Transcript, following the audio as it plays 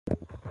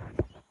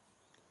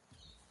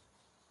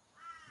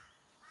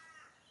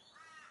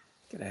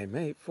G'day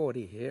mate,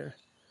 40 here.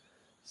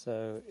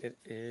 So it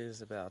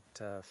is about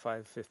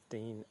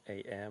 5:15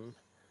 a.m.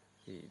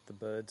 The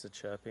birds are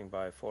chirping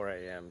by 4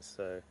 a.m.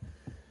 So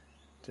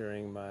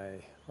during my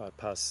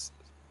past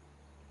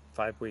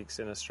 5 weeks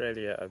in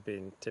Australia, I've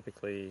been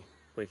typically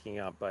waking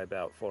up by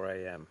about 4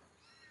 a.m.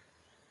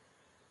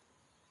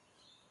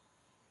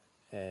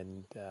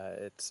 And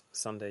it's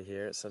Sunday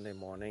here, it's Sunday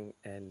morning,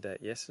 and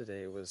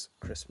yesterday was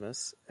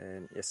Christmas,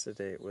 and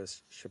yesterday it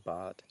was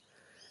Shabbat,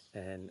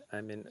 and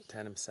I'm in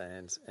Tannum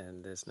Sands,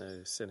 and there's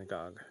no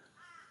synagogue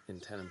in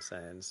Tannum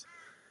Sands.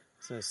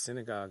 There's no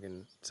synagogue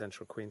in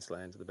central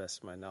Queensland, to the best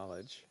of my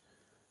knowledge.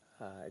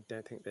 I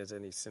don't think there's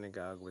any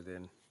synagogue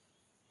within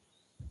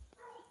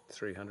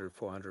 300,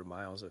 400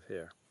 miles of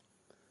here.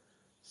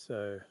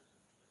 So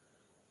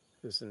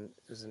it was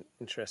an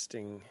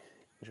interesting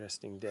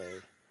day.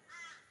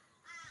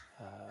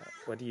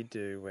 What do you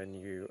do when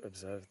you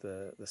observe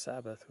the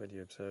Sabbath, when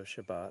you observe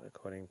Shabbat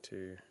according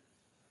to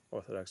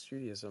Orthodox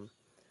Judaism,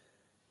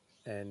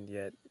 and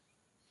yet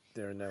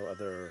there are no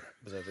other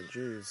observant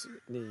Jews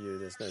near you,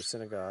 there's no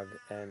synagogue,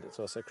 and it's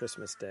also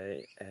Christmas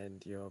Day,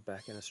 and you're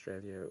back in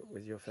Australia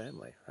with your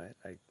family,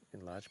 right?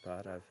 In large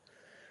part, I've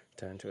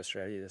returned to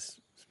Australia to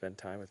spend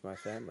time with my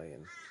family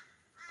and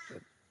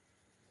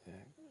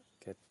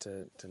get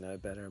to know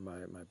better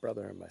my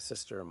brother and my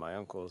sister and my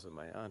uncles and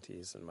my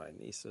aunties and my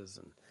nieces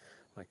and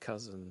my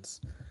cousins.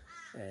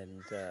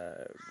 And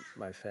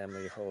my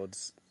family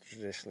holds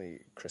traditionally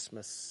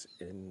Christmas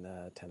in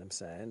Tannum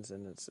Sands,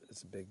 and it's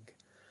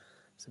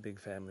a big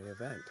family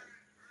event.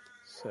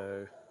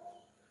 So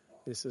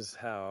this is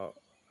how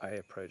I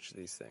approach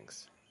these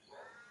things.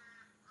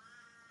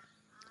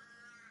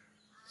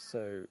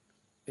 So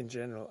in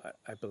general,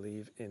 I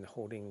believe in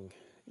holding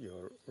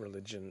your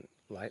religion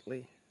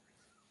lightly.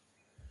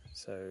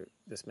 So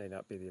this may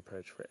not be the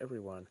approach for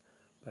everyone,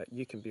 but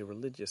you can be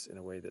religious in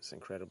a way that's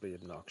incredibly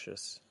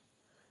obnoxious.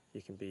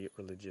 You can be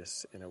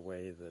religious in a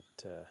way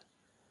that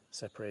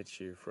separates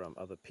you from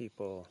other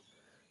people.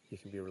 You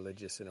can be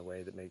religious in a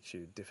way that makes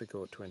you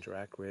difficult to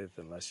interact with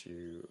unless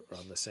you are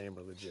on the same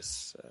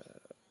religious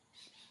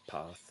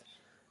path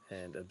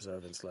and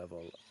observance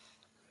level.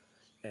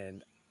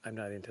 And I'm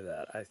not into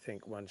that. I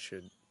think one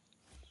should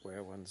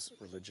wear one's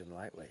religion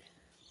lightly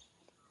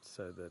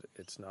so that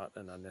it's not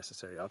an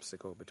unnecessary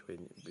obstacle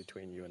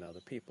between you and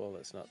other people.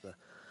 It's not the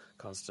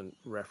constant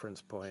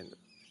reference point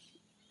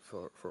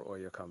for all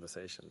your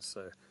conversations.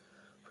 So,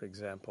 for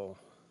example,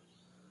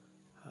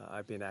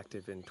 I've been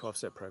active in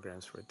 12-step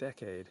programs for a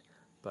decade,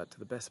 but to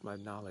the best of my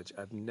knowledge,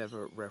 I've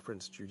never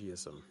referenced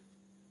Judaism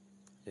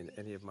in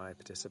any of my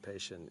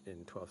participation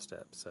in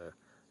 12-step. So,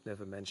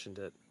 never mentioned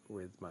it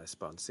with my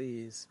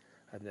sponsees.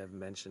 I've never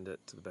mentioned it,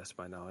 to the best of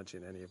my knowledge,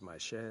 in any of my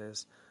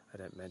shares. I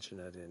don't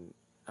mention it in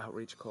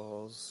outreach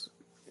calls,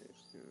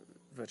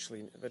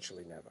 virtually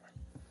never.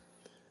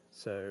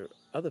 So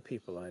other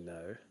people I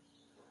know,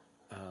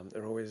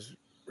 they're always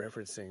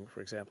referencing,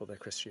 for example, their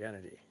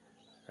Christianity,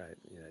 right?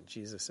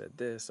 Jesus said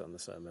this on the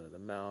Sermon on the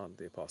Mount.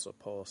 The Apostle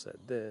Paul said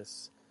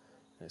this.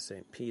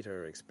 St.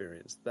 Peter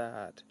experienced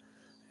that.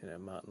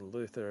 Martin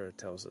Luther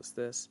tells us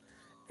this,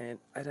 and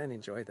I don't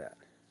enjoy that,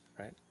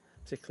 right?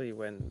 Particularly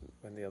when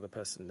the other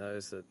person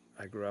knows that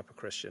I grew up a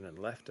Christian and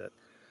left it.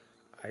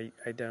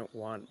 I don't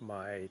want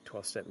my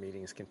 12-step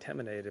meetings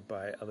contaminated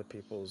by other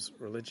people's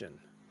religion,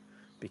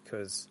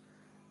 because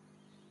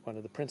one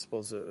of the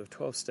principles of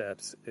 12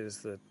 steps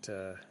is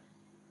that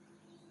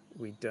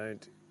we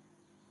don't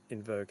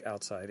invoke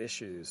outside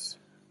issues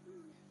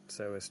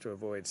so as to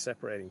avoid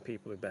separating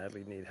people who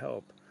badly need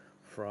help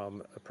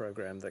from a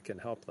program that can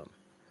help them.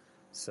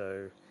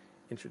 So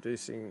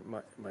introducing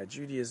my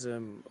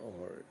Judaism,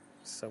 or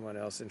someone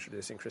else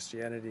introducing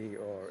Christianity,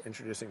 or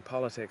introducing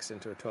politics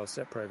into a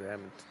 12-step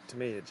program, to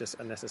me it just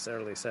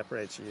unnecessarily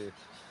separates you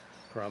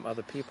from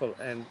other people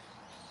and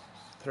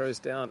throws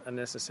down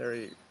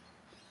unnecessary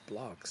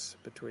blocks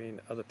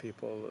between other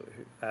people,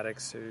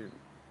 addicts who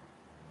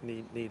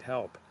need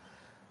help,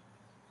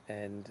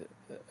 and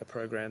a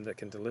program that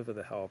can deliver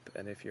the help.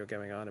 And if you're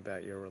going on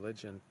about your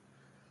religion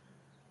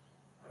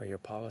or your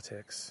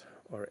politics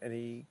or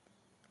any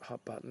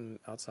hot button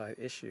outside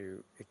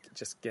issue, it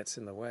just gets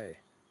in the way.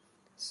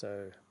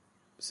 So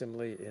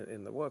similarly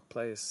in the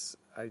workplace,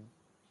 I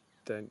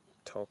don't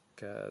talk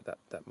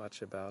that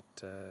much about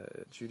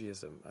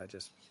Judaism. I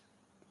just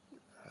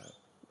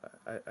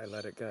I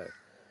let it go.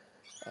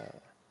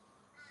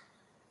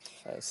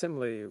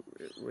 Similarly,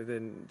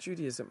 within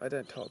Judaism, I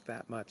don't talk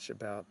that much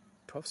about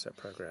 12-step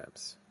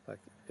programs. Like,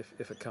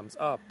 if it comes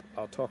up,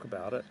 I'll talk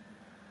about it,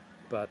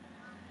 but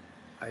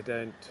I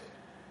don't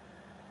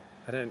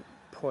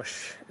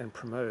push and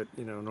promote,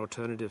 an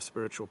alternative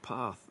spiritual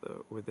path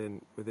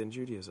within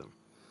Judaism.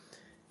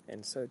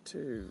 And so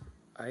too,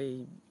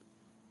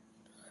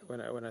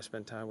 when I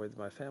spend time with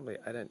my family,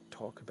 I don't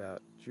talk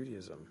about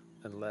Judaism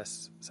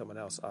unless someone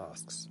else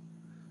asks.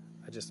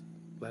 I just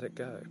let it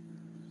go.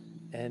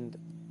 And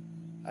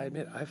I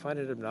admit, I find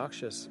it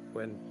obnoxious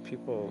when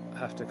people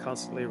have to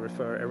constantly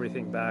refer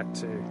everything back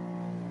to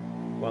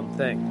one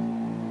thing,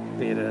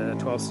 be it a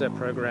 12-step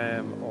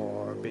program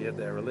or be it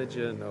their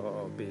religion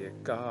or be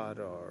it God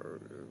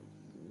or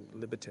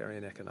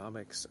libertarian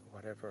economics,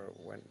 whatever,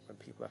 when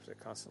people have to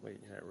constantly,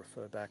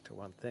 refer back to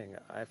one thing,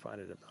 I find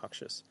it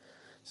obnoxious.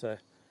 So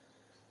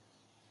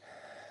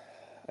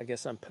I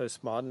guess I'm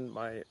postmodern.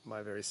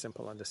 My very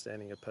simple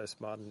understanding of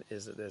postmodern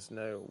is that there's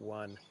no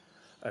one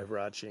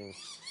overarching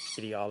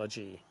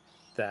ideology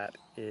that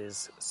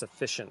is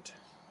sufficient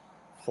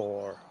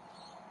for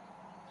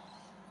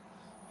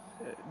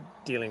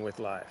dealing with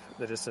life,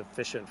 that is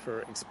sufficient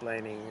for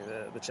explaining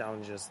the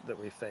challenges that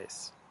we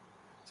face.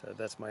 So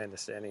that's my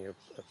understanding of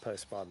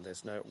postmodern.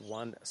 There's no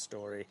one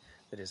story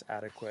that is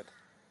adequate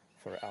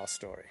for our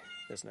story.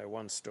 There's no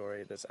one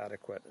story that's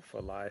adequate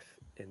for life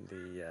in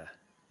the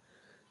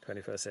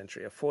 21st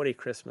century. A 40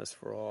 Christmas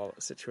for all,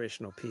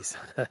 situational peace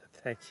on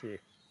earth. Thank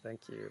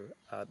you,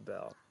 Art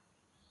Bell.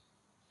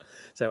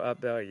 So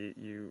Art Bell,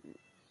 you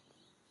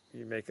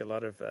make a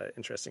lot of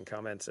interesting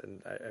comments,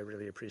 and I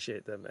really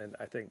appreciate them. And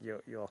I think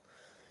you'll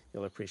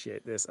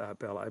appreciate this, Art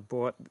Bell. I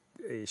bought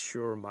a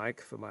Shure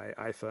mic for my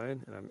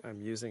iPhone, and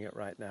I'm using it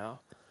right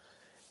now,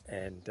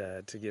 and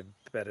to give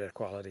better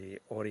quality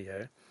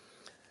audio.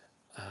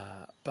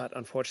 But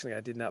unfortunately,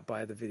 I did not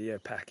buy the video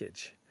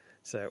package.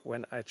 So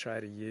when I try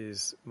to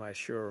use my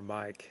Shure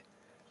mic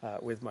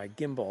with my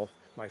gimbal,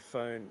 my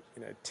phone,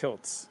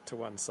 tilts to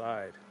one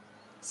side.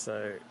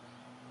 So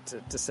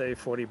to save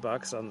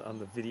 $40 on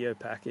the video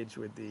package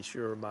with the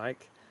Shure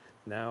mic,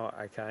 now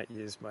I can't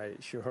use my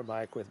Shure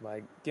mic with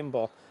my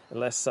gimbal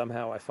unless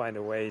somehow I find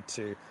a way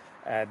to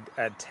add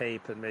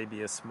tape and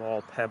maybe a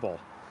small pebble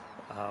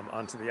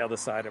onto the other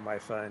side of my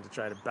phone to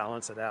try to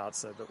balance it out,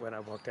 so that when I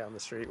walk down the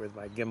street with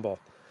my gimbal,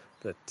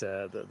 that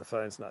the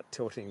phone's not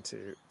tilting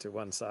to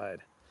one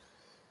side.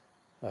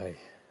 Why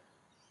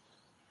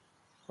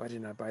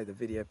didn't I buy the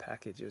video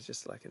package? It was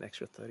just like an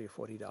extra $30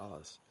 or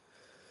 $40.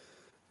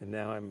 And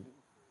now I'm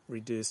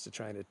reduced to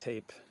trying to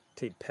tape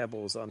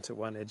pebbles onto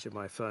one edge of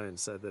my phone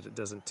so that it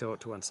doesn't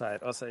tilt to one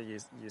side. Also, you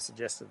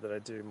suggested that I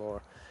do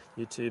more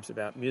YouTubes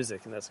about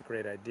music, and that's a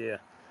great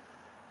idea.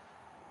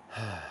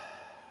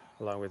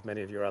 Along with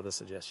many of your other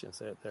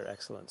suggestions, they're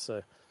excellent.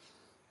 So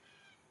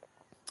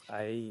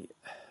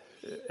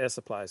Air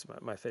Supply is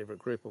my favorite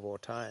group of all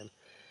time,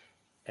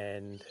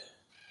 and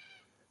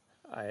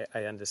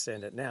I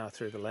understand it now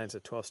through the lens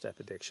of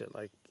 12-step addiction.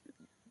 Like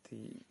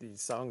the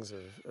songs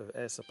of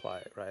Air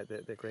Supply, right?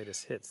 Their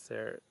greatest hits.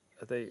 Are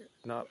they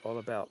not all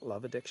about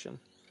love addiction?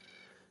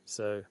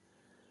 So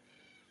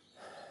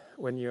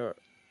when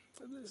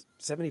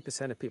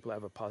 70% of people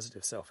have a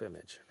positive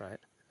self-image, right?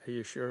 Are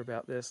you sure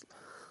about this?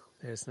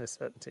 There's no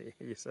certainty.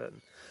 Are you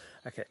certain?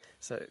 Okay,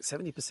 so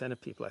 70%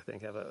 of people, I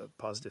think, have a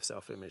positive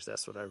self-image.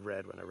 That's what I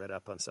read when I read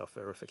up on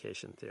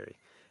self-verification theory.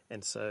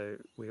 And so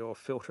we all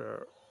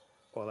filter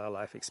all our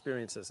life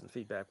experiences and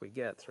feedback we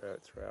get through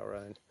our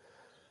own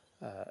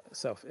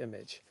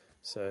self-image.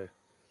 So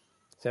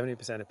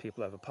 70% of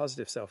people have a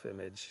positive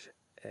self-image,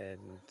 and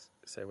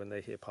so when they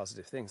hear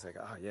positive things, they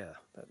go, oh yeah,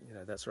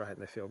 that's right,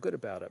 and they feel good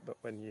about it. But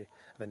when you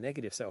have a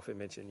negative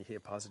self-image and you hear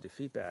positive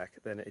feedback,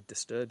 then it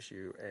disturbs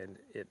you, and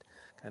it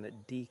kind of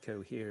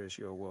decoheres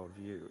your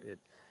worldview.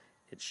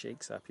 It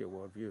shakes up your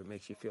worldview. It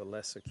makes you feel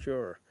less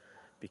secure,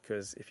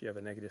 because if you have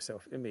a negative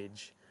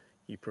self-image,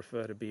 you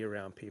prefer to be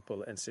around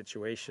people and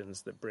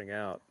situations that bring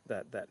out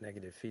that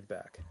negative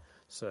feedback.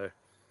 So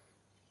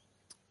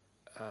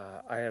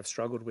I have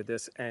struggled with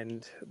this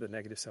and the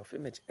negative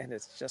self-image, and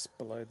it's just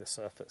below the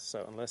surface.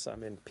 So unless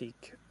I'm in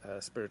peak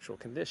spiritual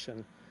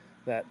condition,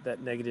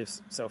 that negative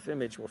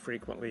self-image will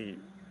frequently,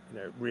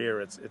 rear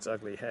its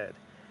ugly head.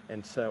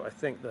 And so I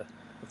think the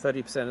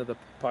 30% of the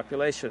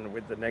population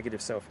with the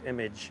negative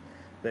self-image,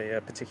 they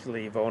are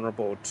particularly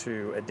vulnerable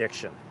to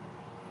addiction.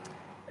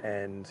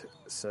 And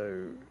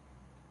so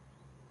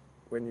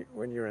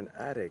when you're an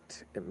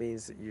addict, it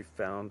means that you've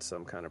found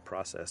some kind of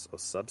process or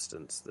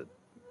substance that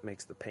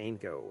makes the pain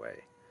go away.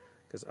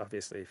 Because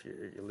obviously if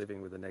you're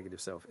living with a negative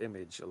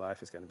self-image, your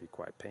life is going to be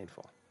quite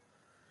painful.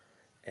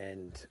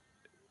 And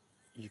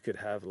you could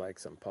have like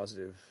some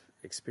positive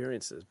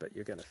experiences, but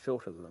you're going to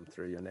filter them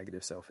through your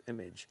negative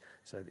self-image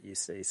so that you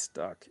stay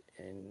stuck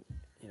in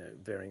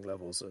varying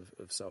levels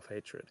of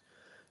self-hatred.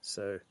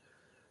 So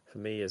for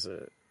me, as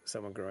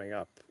someone growing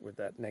up with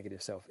that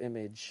negative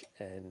self-image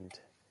and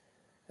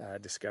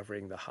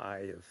discovering the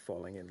high of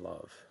falling in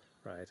love,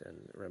 right, and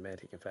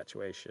romantic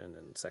infatuation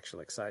and sexual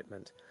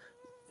excitement,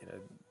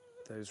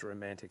 those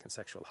romantic and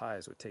sexual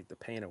highs would take the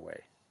pain away.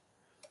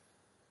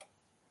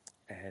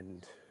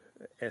 And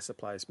Air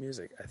Supply's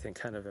music, I think,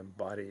 kind of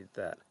embodied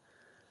that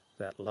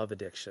love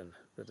addiction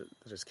that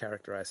has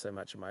characterized so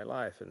much of my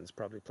life, and has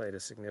probably played a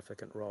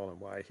significant role in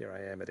why here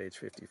I am at age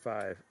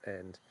 55,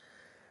 and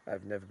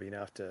I've never been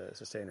able to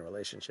sustain a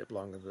relationship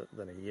longer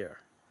than a year.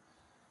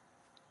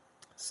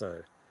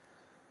 So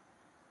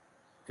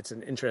it's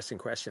an interesting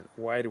question.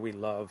 Why do we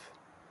love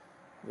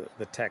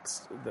the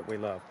text that we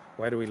love?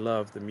 Why do we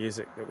love the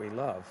music that we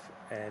love?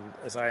 And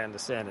as I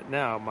understand it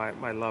now,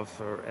 my love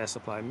for Air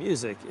Supply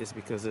music is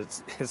because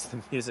it's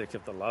the music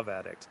of the love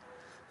addict,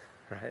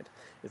 right?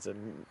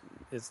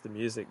 It's the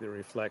music that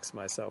reflects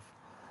my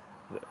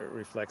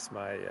reflects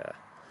my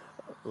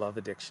love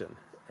addiction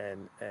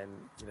and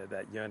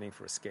that yearning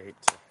for escape.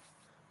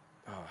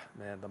 Oh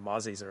man, the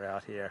mozzies are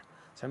out here.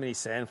 So many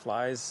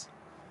sandflies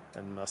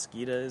and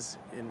mosquitoes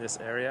in this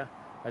area.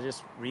 I was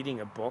just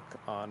reading a book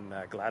on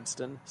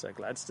Gladstone. So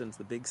Gladstone's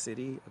the big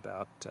city,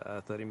 about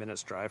 30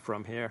 minutes drive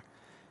from here,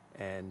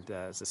 and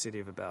it's a city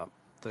of about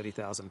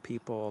 30,000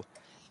 people.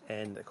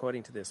 And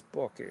according to this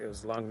book, it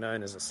was long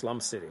known as a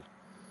slum city.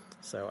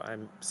 So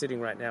I'm sitting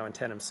right now in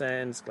Tenham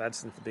Sands.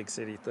 Gladstone's the big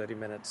city, 30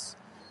 minutes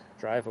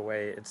drive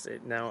away. It's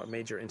now a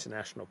major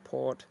international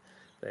port.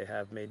 They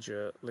have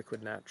major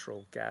liquid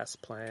natural gas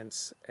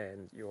plants,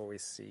 and you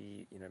always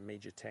see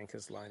major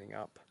tankers lining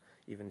up,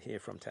 even here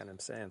from Tenham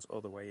Sands,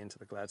 all the way into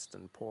the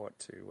Gladstone port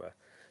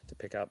to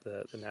pick up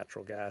the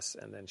natural gas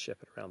and then ship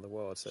it around the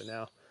world. So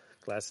now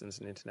Gladstone's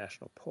an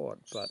international port,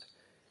 but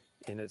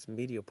in its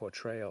media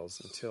portrayals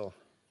until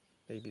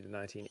maybe the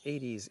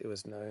 1980s, it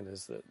was known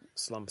as the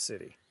slum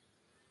city,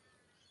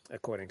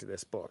 according to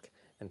this book.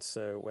 And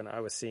so when I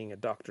was seeing a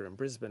doctor in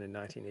Brisbane in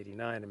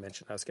 1989 and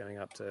mentioned I was going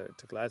up to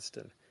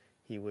Gladstone,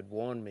 he would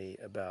warn me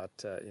about,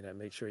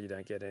 make sure you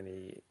don't get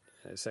any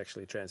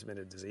sexually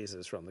transmitted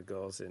diseases from the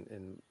girls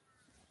in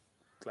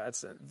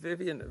Gladstone.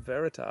 Vivian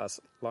Veritas,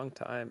 long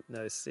time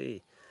no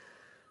see.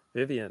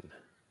 Vivian,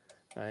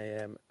 I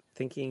am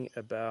thinking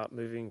about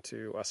moving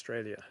to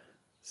Australia.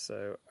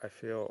 So I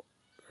feel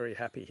very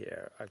happy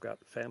here. I've got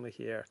family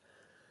here.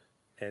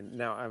 And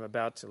now I'm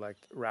about to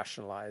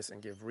rationalize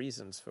and give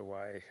reasons for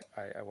why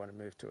I want to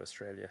move to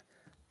Australia.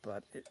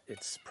 But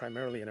it's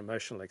primarily an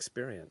emotional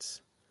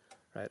experience.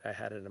 Right, I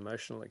had an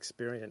emotional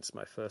experience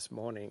my first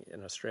morning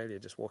in Australia,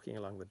 just walking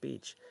along the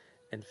beach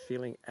and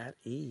feeling at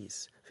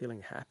ease,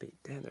 feeling happy.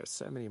 Damn, there's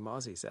so many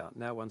mozzies out.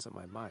 Now one's on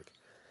my mic.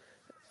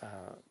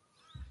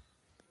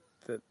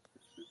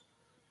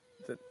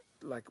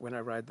 Like when I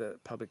ride the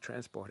public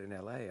transport in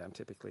LA, I'm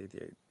typically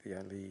the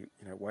only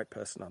white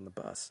person on the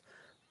bus.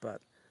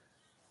 But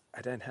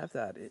I don't have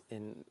that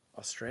in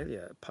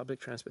Australia.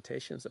 Public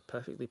transportation is a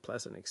perfectly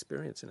pleasant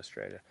experience in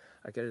Australia.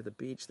 I go to the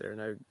beach, there are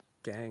no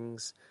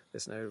gangs,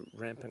 there's no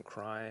rampant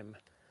crime.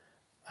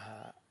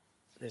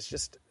 There's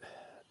just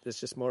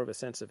more of a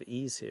sense of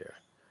ease here.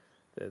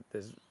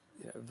 There's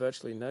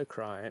virtually no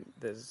crime.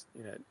 There's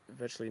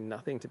virtually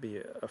nothing to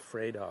be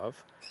afraid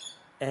of,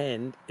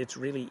 and it's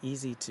really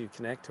easy to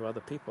connect to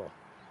other people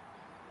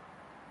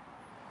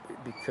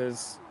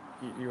because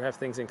you have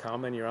things in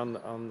common. You're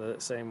on the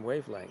same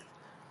wavelength.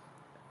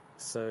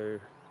 So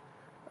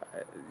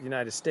the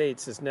United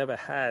States has never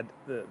had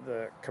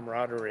the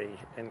camaraderie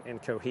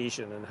and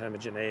cohesion and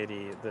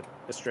homogeneity that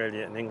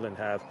Australia and England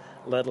have,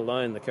 let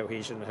alone the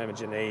cohesion and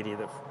homogeneity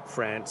that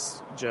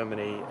France,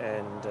 Germany,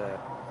 and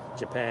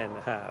Japan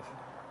have.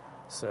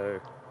 So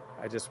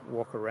I just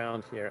walk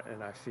around here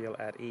and I feel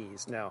at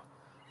ease. Now,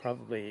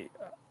 probably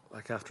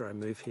after I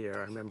move here,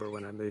 I remember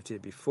when I moved here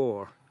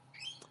before,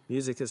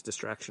 music is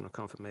distraction or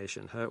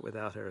confirmation. Hurt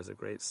without her is a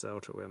great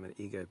sell to women,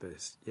 ego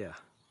boost. Yeah.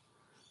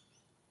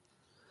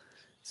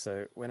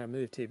 So when I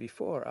moved here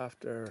before,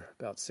 after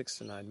about 6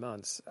 to 9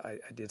 months, I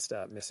did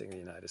start missing the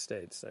United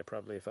States. So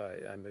probably if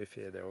I move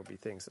here, there will be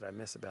things that I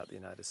miss about the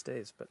United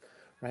States. But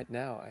right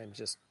now, I'm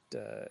just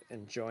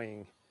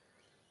enjoying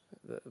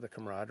the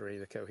camaraderie,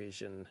 the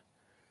cohesion,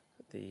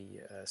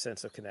 the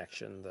sense of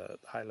connection, the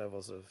high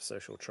levels of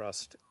social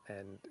trust.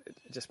 And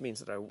it just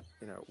means that I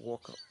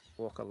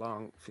walk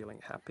along feeling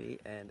happy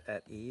and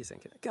at ease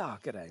and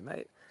g'day,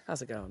 mate.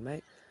 How's it going,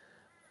 mate?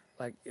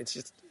 It's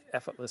just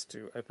effortless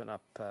to open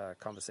up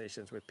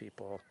conversations with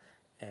people,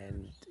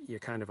 and you're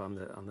kind of on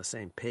the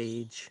same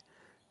page.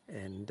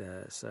 And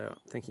so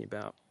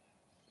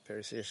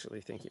very seriously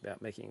thinking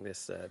about making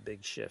this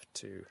big shift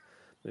to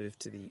move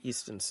to the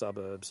eastern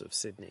suburbs of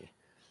Sydney.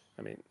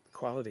 I mean,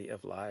 quality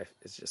of life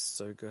is just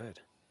so good,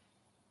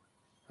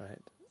 right?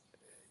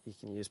 You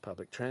can use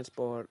public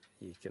transport,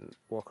 you can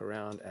walk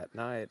around at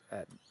night,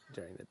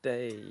 during the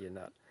day, you're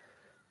not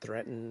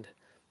threatened,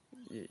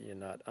 you're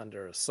not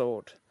under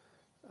assault.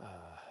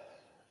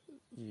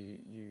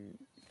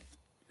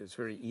 It's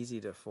very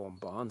easy to form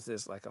bonds.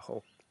 There's like a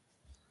whole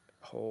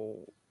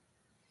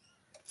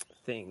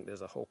thing.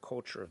 There's a whole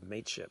culture of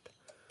mateship,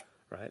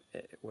 right?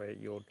 Where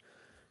you'll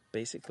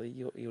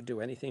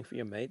do anything for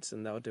your mates,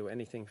 and they'll do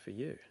anything for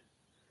you.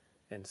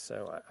 And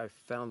so I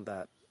found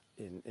that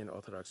in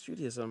Orthodox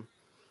Judaism,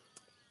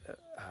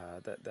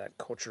 that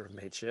culture of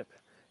mateship,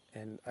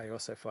 and I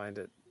also find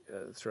it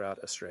throughout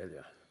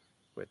Australia,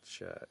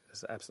 which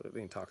is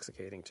absolutely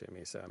intoxicating to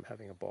me. So I'm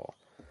having a ball.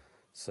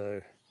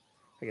 So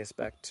I guess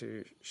back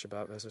to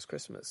Shabbat versus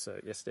Christmas. So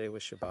yesterday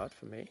was Shabbat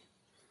for me,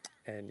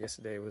 and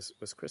yesterday was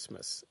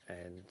Christmas.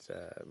 And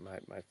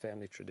my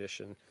family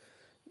tradition,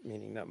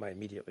 meaning not my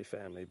immediately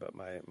family, but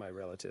my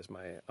relatives,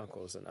 my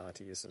uncles and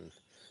aunties and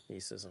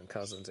nieces and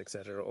cousins,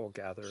 etc., all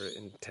gather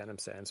in Tenham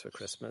Sands for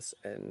Christmas,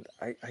 and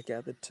I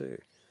gathered too.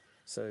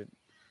 So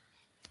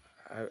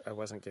I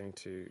wasn't going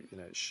to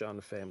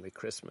shun family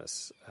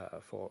Christmas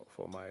for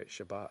my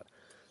Shabbat.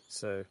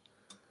 So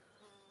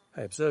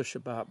I observed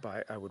Shabbat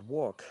by I would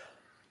walk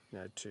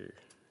to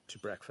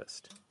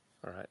breakfast.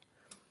 All right.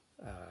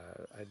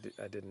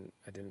 I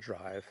didn't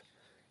drive,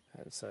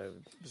 and so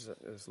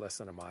it was less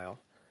than a mile,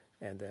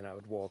 and then I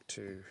would walk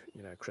to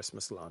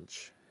Christmas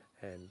lunch,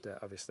 and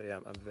obviously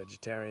I'm a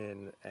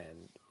vegetarian,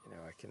 and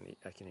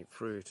I can eat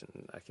fruit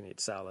and I can eat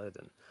salad,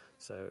 and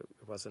so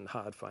it wasn't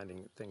hard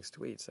finding things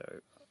to eat, so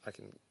I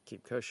can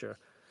keep kosher.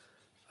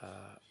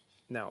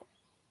 Now,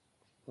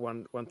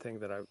 one thing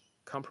that I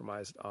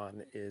compromised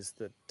on is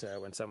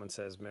that when someone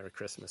says Merry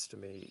Christmas to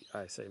me,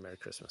 I say Merry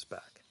Christmas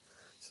back.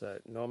 So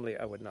normally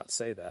I would not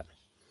say that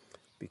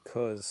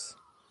because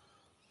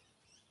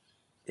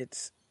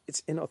it's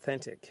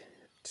inauthentic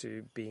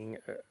to being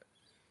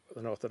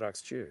an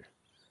Orthodox Jew.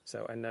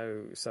 So I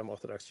know some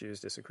Orthodox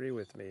Jews disagree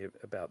with me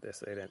about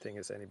this. They don't think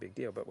it's any big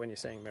deal. But when you're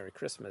saying Merry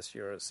Christmas,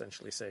 you're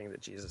essentially saying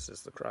that Jesus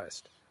is the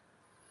Christ.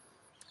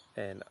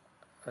 And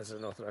as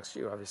an Orthodox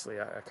Jew, obviously,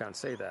 I can't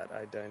say that.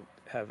 I don't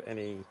have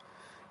any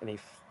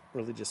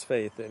religious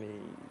faith.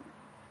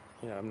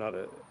 I'm not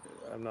a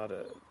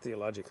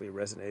theologically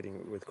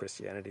resonating with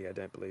Christianity. I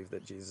don't believe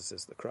that Jesus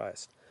is the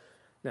Christ.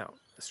 Now,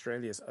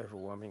 Australia is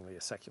overwhelmingly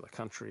a secular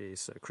country,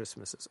 so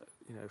Christmas is,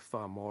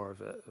 far more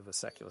of a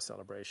secular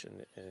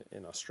celebration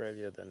in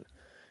Australia than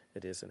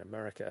it is in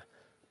America.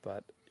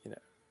 But,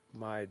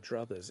 my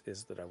druthers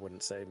is that I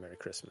wouldn't say Merry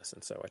Christmas,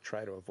 and so I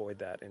try to avoid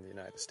that in the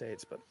United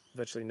States. But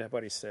virtually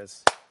nobody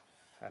says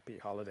Happy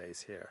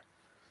Holidays here.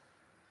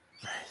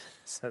 Right?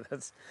 So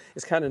it's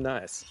kind of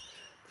nice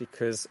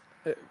because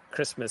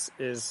Christmas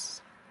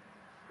is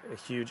a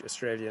huge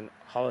Australian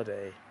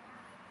holiday,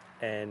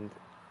 and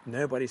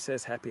nobody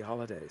says Happy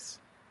Holidays.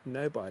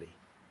 Nobody.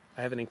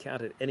 I haven't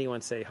encountered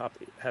anyone say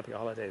Happy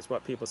Holidays.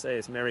 What people say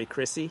is Merry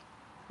Chrissy.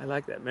 I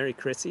like that, Merry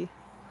Chrissy.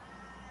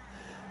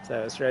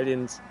 So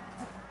Australians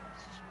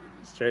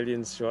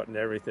shorten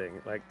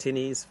everything, like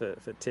tinnies for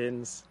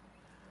tins.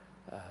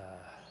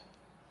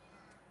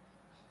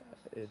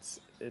 It's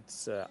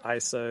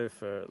ISO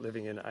for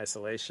living in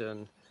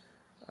isolation.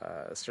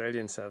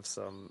 Australians have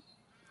some.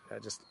 I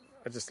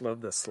just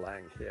love the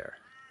slang here.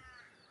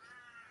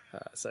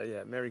 So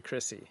yeah, Merry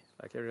Chrissy.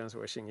 Like everyone's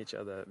wishing each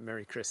other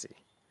Merry Chrissy,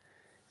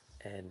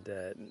 and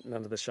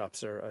none of the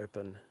shops are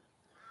open.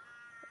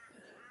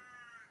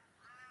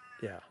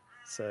 Yeah,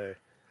 so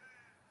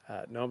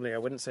normally I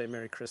wouldn't say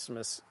Merry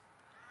Christmas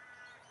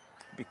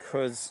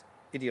because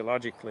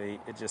ideologically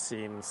it just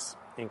seems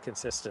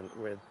inconsistent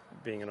with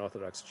being an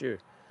Orthodox Jew.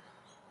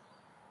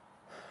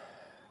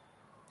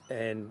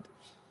 And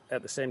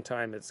at the same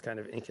time, it's kind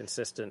of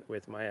inconsistent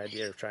with my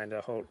idea of trying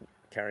to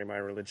carry my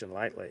religion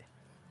lightly.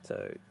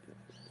 So,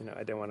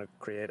 I don't want to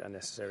create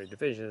unnecessary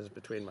divisions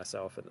between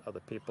myself and other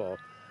people.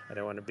 I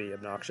don't want to be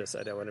obnoxious.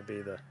 I don't want to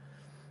be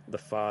the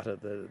fart at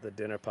the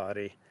dinner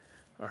party.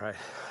 All right,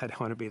 I don't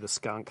want to be the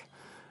skunk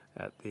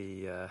at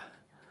the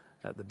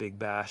big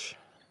bash.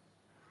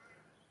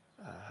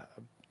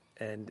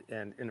 And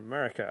in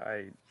America,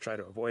 I try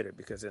to avoid it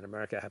because in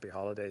America, Happy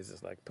Holidays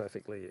is like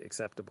perfectly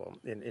acceptable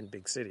in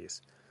big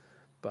cities.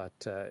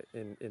 But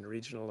in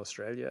regional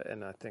Australia,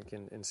 and I think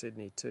in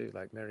Sydney too,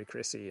 like Merry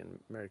Chrissy and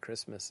Merry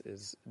Christmas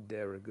is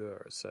de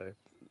rigueur. So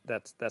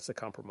that's a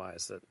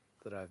compromise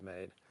that I've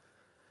made.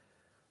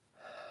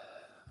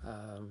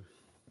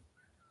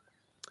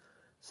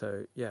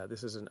 So yeah,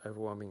 this is an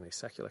overwhelmingly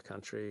secular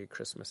country.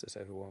 Christmas is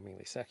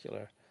overwhelmingly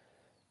secular.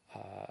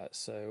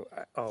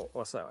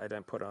 Also, I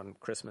don't put on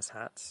Christmas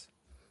hats,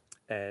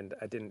 and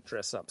I didn't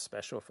dress up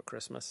special for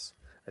Christmas.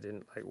 I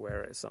didn't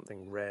wear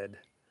something red.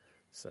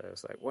 So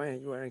it's like, why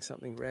aren't you wearing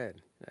something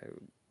red?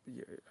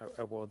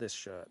 I wore this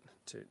shirt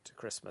to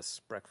Christmas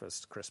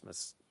breakfast,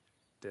 Christmas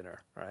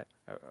dinner, right?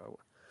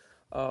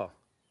 Oh,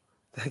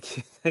 thank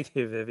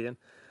you, Vivian.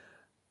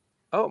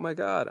 Oh my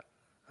God,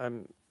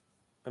 I'm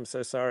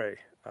so sorry.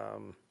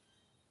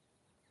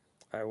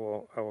 I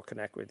will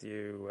connect with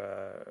you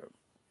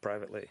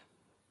privately.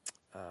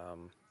 I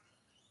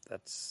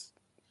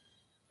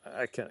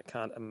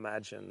can't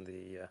imagine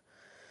the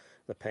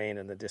pain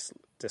and the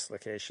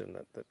dislocation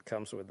that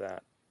comes with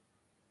that.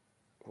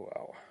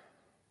 Wow.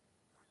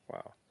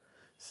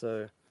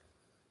 So,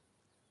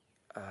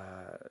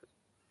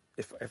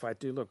 if I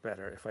do look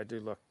better, if I do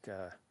look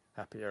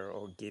happier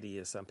or giddy,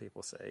 as some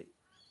people say,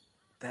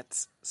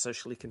 that's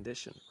socially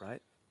conditioned,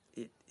 right?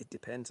 It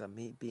depends on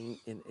me being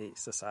in a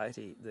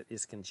society that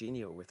is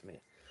congenial with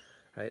me,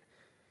 right?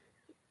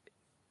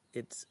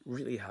 It's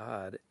really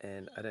hard,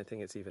 and I don't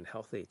think it's even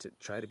healthy to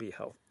try to be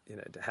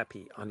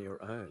happy on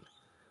your own.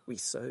 We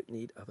so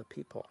need other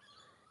people,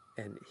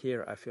 and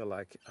here I feel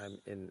like I'm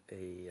in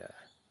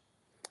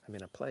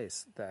a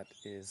place that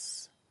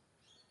is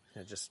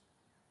just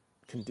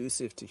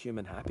conducive to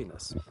human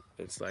happiness.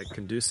 It's like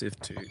conducive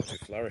to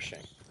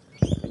flourishing.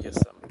 I guess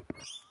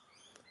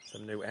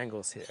some new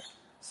angles here.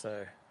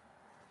 So,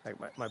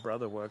 like my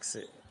brother works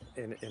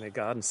in a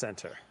garden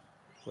center,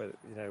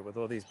 with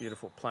all these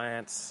beautiful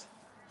plants,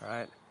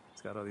 right?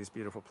 He's got all these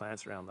beautiful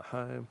plants around the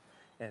home,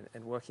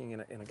 and working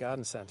in a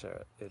garden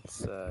center,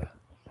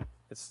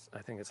 I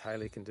think it's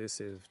highly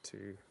conducive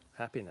to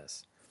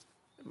happiness.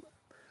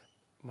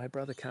 My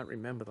brother can't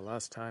remember the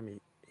last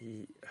time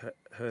he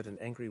heard an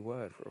angry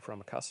word from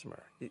a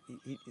customer.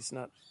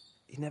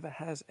 He never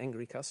has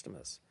angry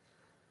customers.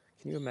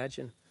 Can you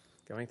imagine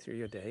going through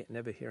your day and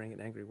never hearing an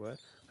angry word?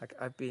 Like,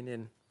 I've been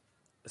in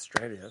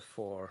Australia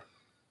for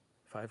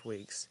 5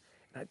 weeks,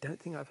 and I don't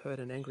think I've heard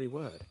an angry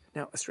word.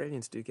 Now,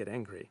 Australians do get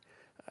angry.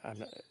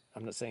 I'm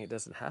not saying it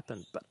doesn't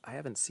happen, but I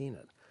haven't seen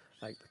it.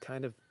 Like, the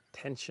kind of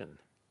tension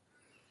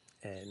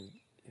and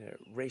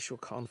racial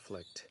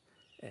conflict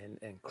and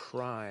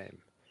crime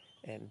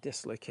and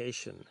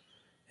dislocation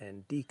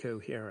and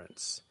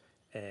decoherence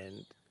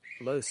and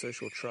low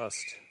social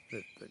trust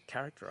that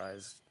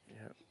characterize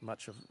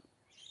much of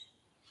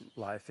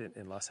life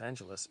in Los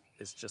Angeles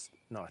is just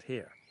not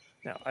here.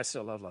 Now, I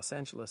still love Los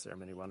Angeles. There are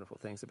many wonderful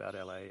things about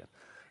LA,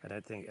 and I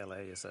don't think LA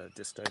is a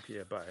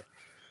dystopia by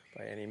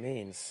any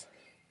means.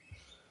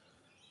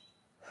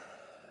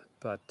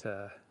 But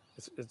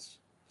it's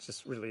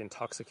just really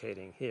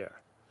intoxicating here,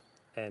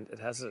 and it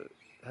has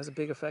a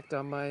big effect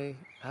on my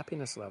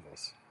happiness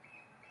levels.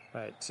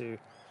 Right, to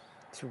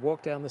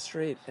walk down the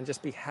street and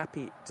just be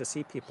happy to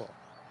see people,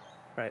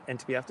 right, and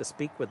to be able to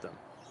speak with them.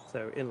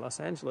 So in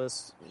Los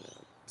Angeles,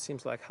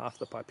 seems like half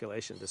the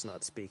population does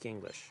not speak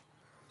English.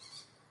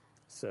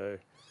 So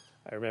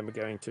I remember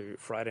going to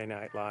Friday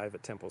Night Live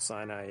at Temple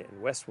Sinai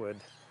in Westwood,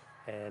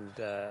 and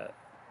the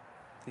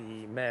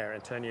mayor,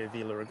 Antonio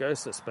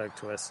Villaraigosa, spoke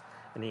to us,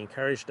 and he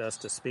encouraged us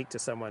to speak to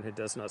someone who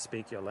does not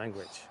speak your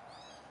language.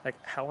 Like,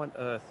 how on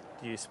earth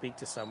do you speak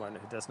to someone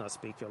who does not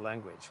speak your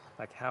language?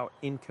 Like, how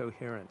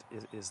incoherent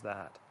is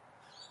that?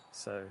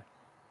 So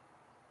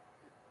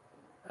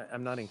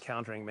I'm not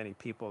encountering many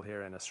people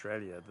here in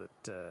Australia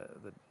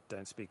that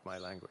don't speak my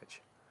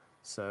language.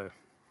 So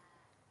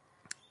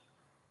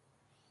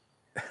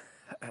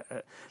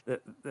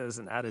there's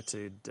an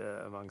attitude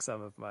among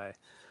some of my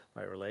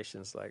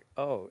relations like,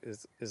 oh,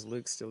 is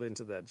Luke still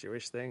into that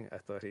Jewish thing? I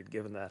thought he'd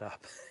given that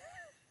up.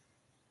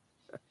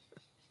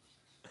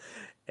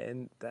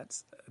 And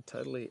that's a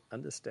totally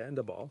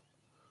understandable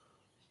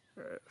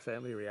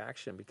family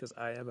reaction, because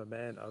I am a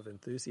man of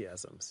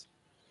enthusiasms.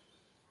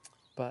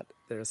 But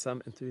there are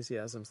some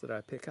enthusiasms that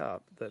I pick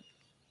up that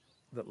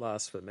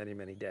last for many,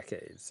 many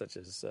decades, such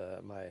as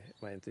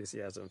my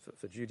enthusiasm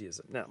for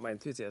Judaism. Now, my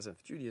enthusiasm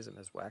for Judaism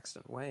has waxed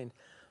and waned,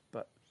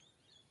 but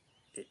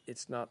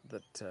it's not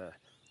that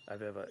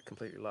I've ever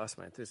completely lost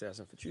my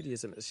enthusiasm for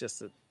Judaism. It's just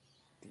that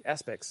the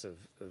aspects of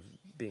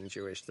being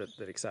Jewish that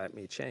excite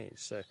me change.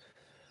 So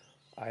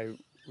I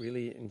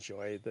really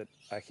enjoy that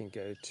I can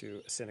go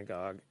to a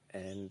synagogue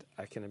and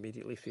I can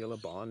immediately feel a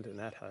bond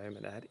and at home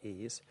and at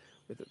ease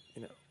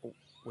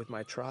with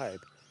my tribe,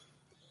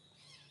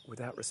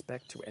 without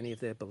respect to any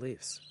of their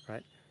beliefs,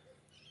 right?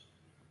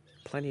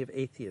 Plenty of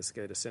atheists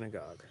go to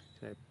synagogue.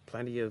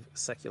 Plenty of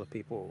secular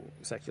people,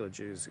 secular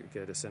Jews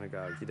go to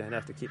synagogue. You don't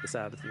have to keep the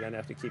Sabbath. You don't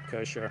have to keep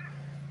kosher.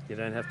 You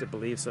don't have to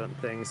believe certain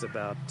things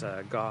about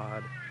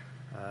God,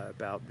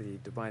 about the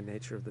divine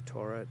nature of the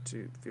Torah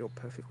to feel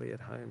perfectly at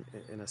home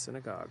in a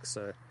synagogue.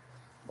 So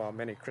while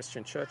many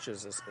Christian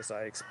churches, as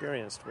I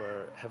experienced,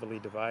 were heavily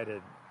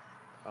divided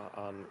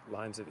on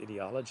lines of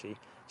ideology,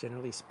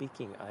 generally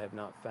speaking, I have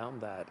not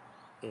found that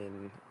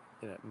in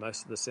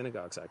most of the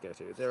synagogues I go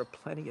to. There are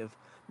plenty of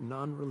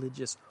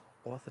non-religious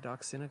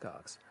Orthodox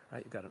synagogues,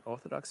 right? You've got an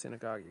Orthodox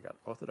synagogue, you've got an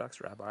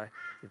Orthodox rabbi,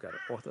 you've got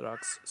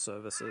Orthodox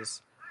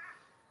services,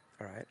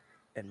 all right?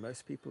 And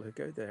most people who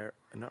go there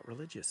are not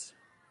religious,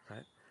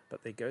 right?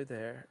 But they go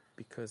there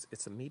because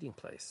it's a meeting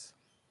place,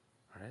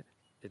 right?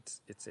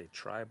 It's a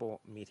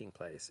tribal meeting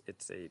place.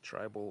 It's a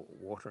tribal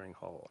watering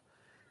hole.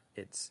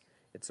 It's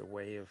a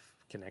way of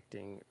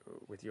connecting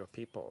with your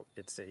people.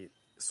 It's a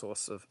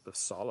source of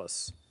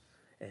solace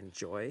and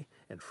joy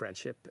and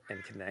friendship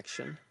and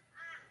connection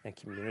and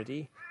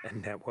community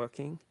and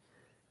networking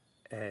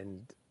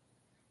and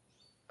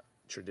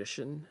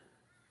tradition.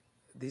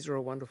 These are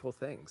all wonderful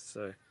things.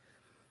 So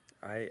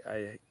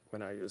I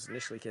when I was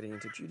initially getting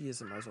into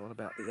Judaism, I was all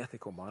about the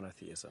ethical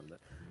monotheism.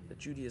 That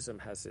Judaism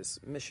has this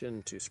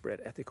mission to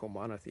spread ethical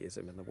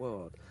monotheism in the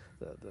world.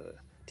 The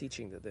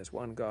teaching that there's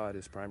one God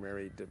whose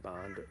primary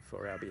demand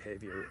for our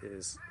behavior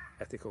is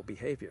ethical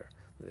behavior.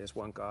 There's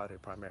one God who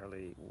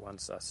primarily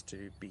wants us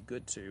to be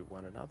good to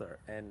one another.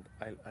 And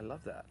I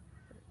love that.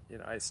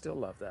 I still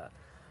love that.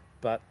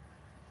 But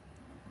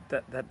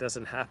that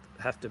doesn't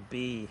have to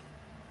be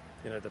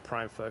the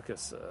prime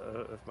focus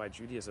of my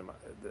Judaism.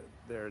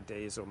 There are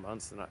days or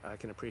months, and I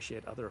can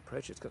appreciate other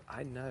approaches, because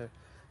I know,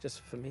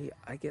 just for me,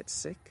 I get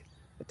sick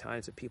at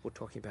times of people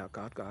talking about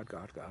God,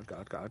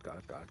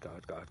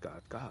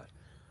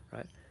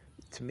 right?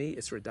 To me,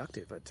 it's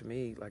reductive. But to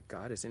me, like,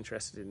 God is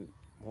interested in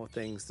more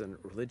things than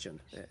religion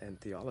and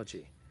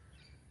theology.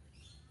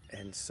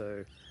 And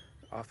so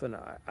often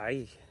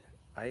I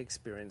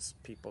experience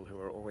people who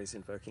are always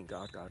invoking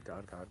God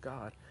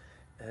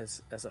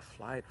as a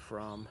flight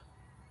from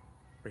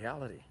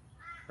reality,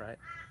 right?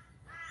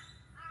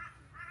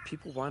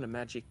 People want a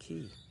magic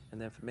key,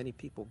 and then for many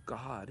people,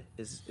 God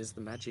is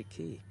the magic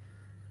key.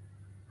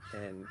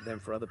 And then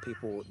for other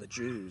people, the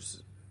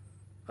Jews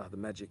are the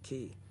magic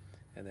key.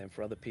 And then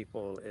for other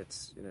people,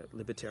 it's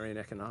libertarian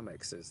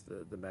economics is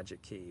the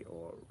magic key,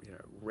 or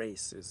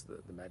race is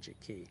the magic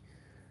key.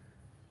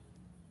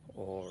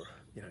 or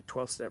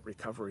 12-step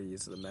recovery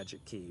is the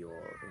magic key,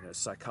 or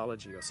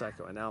psychology or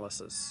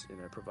psychoanalysis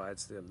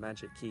provides the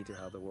magic key to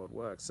how the world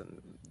works.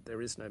 And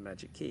there is no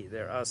magic key.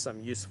 There are some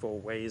useful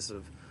ways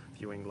of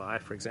viewing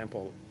life. For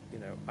example,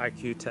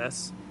 IQ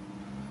tests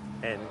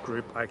and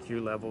group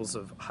IQ levels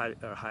are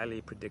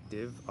highly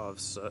predictive of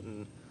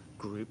certain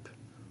group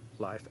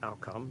life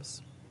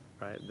outcomes,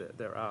 right?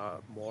 There are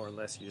more or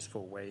less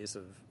useful ways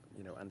of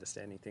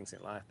understanding things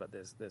in life, but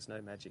there's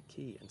no magic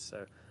key. And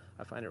so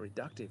I find it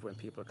reductive when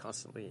people are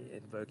constantly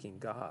invoking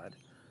God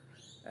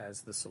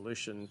as the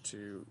solution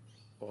to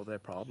all their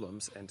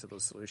problems, and to the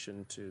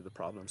solution to the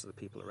problems of the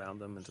people around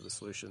them, and to the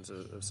solutions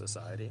of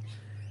society.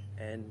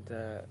 And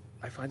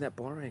I find that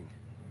boring,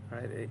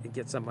 right? It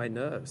gets on my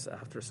nerves.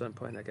 After a certain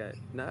point, I go,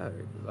 no,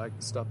 like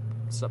stop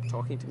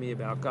talking to me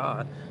about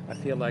God. I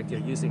feel like you're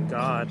using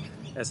God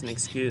as an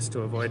excuse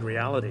to avoid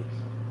reality.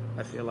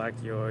 I feel like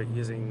you're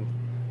using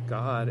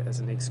God as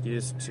an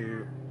excuse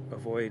to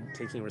avoid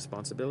taking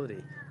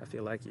responsibility. I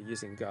feel like you're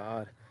using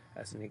God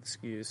as an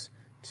excuse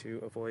to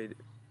avoid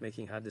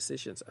making hard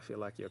decisions. I feel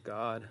like you're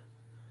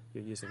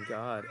using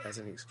God as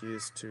an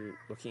excuse to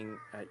looking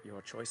at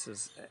your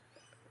choices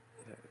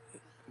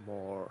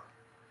more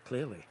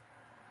clearly.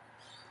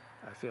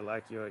 I feel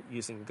like you're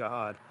using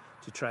God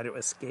to try to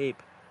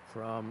escape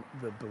from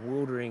the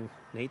bewildering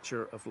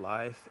nature of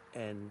life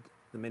and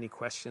the many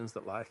questions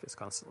that life is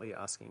constantly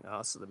asking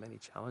us, the many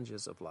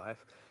challenges of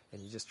life,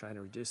 and you're just trying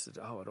to reduce it.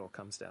 It all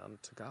comes down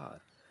to God.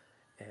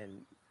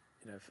 And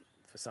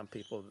for some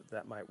people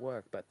that might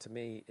work, but to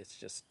me, it's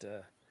just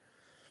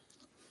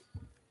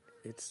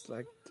it's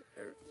like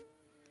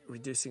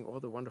reducing all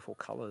the wonderful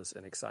colors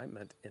and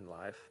excitement in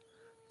life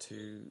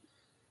to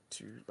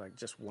like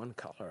just one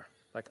color.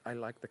 Like, I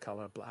like the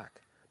color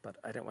black, but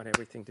I don't want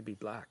everything to be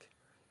black.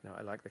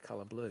 I like the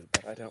color blue,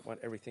 but I don't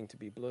want everything to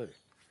be blue.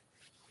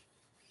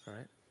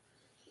 Right?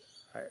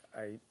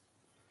 I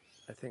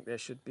think there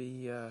should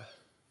be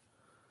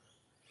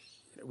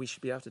we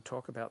should be able to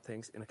talk about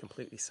things in a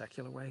completely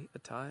secular way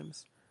at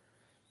times,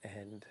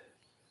 and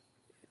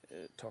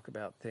talk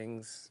about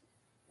things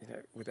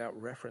without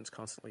reference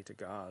constantly to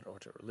God or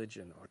to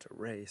religion or to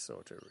race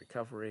or to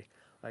recovery.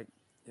 Like,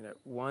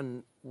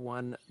 one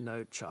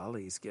note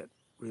Charlies get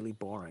really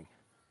boring.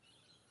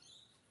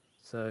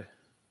 So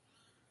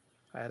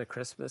I had a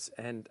Christmas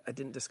and I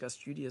didn't discuss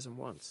Judaism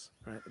once,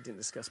 right? I didn't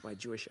discuss my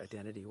Jewish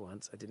identity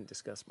once. I didn't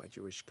discuss my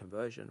Jewish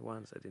conversion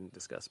once. I didn't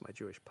discuss my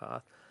Jewish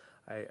path.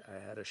 I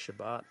had a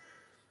Shabbat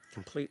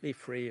completely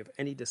free of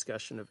any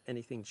discussion of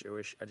anything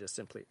Jewish. I just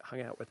simply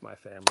hung out with my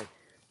family.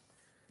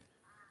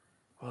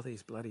 All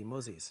these bloody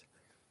muzzies.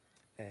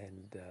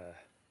 And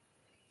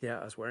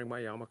I was wearing my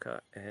yarmulke,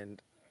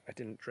 and I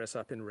didn't dress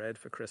up in red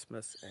for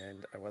Christmas,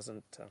 and I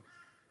wasn't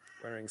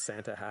wearing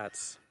Santa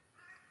hats,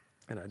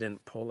 and I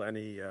didn't pull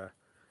any of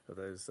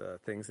those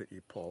things that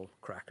you pull,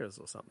 crackers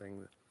or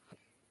something.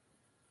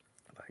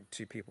 Like,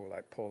 two people were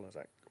like pulling, it's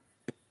like,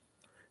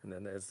 and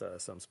then there's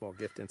some small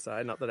gift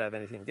inside. Not that I have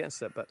anything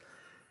against it, but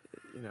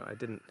I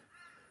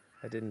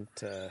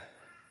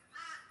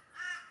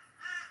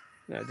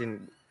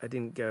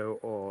didn't go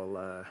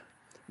all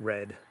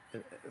red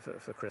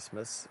for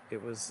Christmas.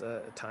 It was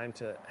a time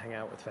to hang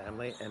out with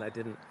family, and I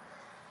didn't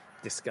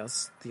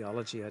discuss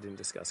theology. I didn't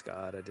discuss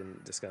God. I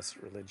didn't discuss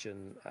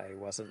religion. I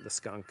wasn't the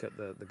skunk at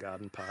the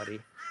garden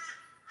party.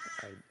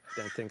 I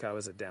don't think I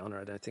was a downer.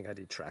 I don't think I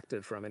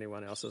detracted from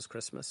anyone else's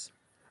Christmas.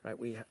 Right?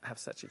 We have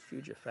such a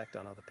huge effect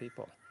on other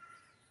people.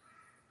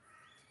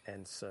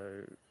 And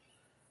so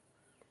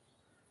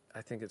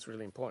I think it's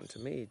really important to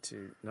me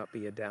to not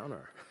be a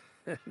downer,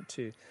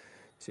 to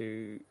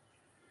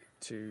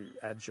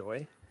add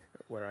joy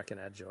where I can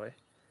add joy,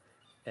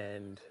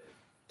 and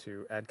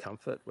to add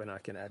comfort when I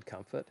can add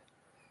comfort.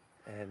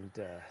 And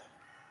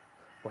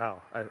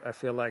wow, I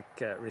feel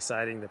like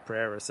reciting the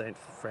prayer of St.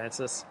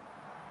 Francis,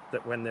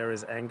 that when there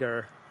is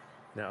anger,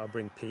 I'll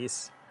bring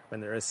peace. When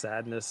there is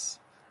sadness,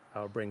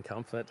 I'll bring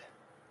comfort.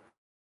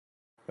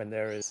 When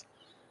there is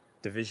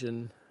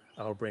division,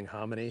 I'll bring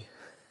harmony.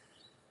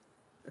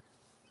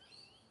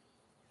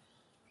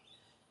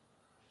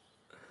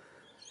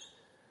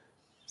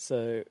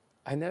 So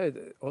I know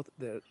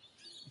that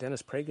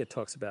Dennis Prager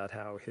talks about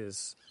how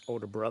his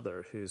older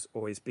brother, who's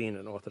always been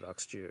an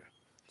Orthodox Jew,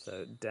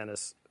 so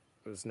Dennis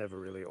was never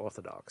really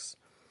Orthodox,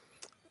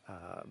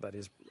 but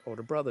his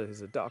older brother,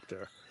 who's a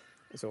doctor,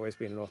 has always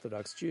been an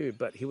Orthodox Jew,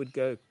 but he would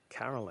go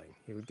caroling.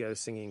 He would go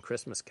singing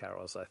Christmas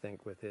carols, I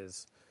think, with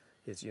his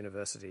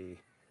university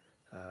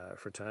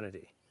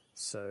fraternity.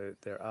 So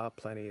there are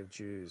plenty of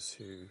Jews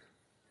who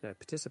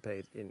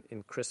participate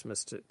in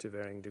Christmas to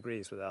varying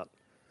degrees without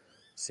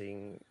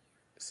seeing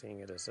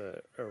it as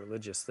a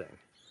religious thing.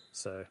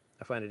 So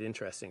I find it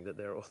interesting that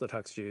there are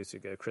Orthodox Jews who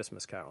go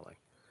Christmas caroling.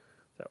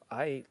 So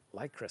I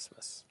like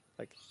Christmas.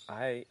 Like,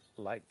 I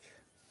like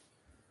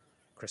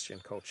Christian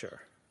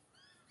culture.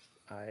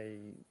 I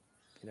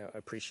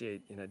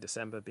appreciate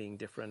December being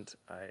different.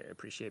 I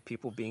appreciate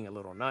people being a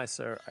little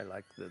nicer. I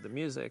like the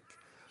music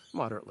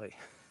moderately,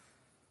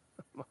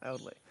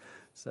 mildly.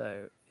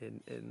 So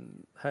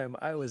in home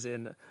I was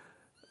in,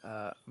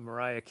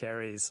 Mariah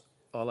Carey's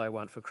 "All I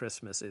Want for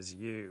Christmas Is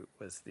You"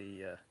 was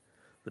the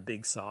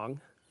big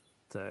song.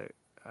 So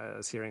I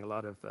was hearing a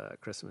lot of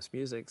Christmas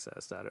music, so I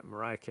started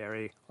Mariah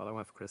Carey. "All I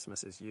Want for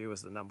Christmas Is You"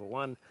 was the number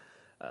one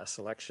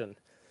selection,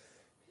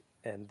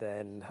 and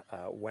then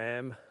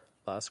Wham!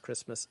 "Last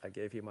Christmas I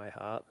Gave You My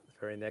Heart." The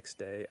very next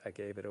day I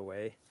gave it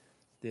away.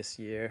 This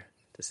year,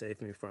 to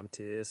save me from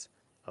tears,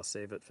 I'll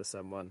save it for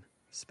someone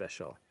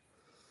special.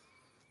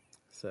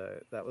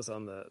 So that was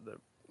on the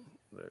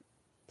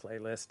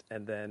playlist.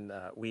 And then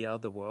 "We Are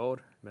the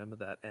World." Remember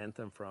that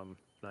anthem from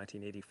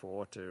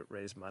 1984 to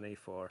raise money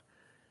for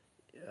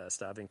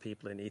starving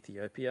people in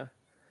Ethiopia?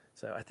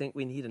 So I think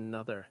we need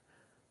another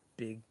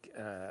big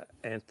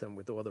anthem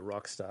with all the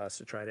rock stars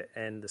to try to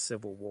end the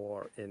civil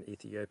war in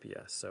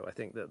Ethiopia. So I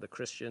think that the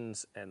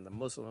Christians and the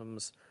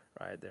Muslims,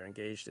 right, they're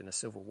engaged in a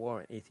civil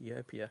war in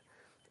Ethiopia.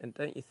 And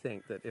don't you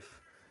think that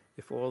if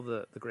all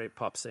the great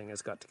pop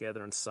singers got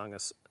together and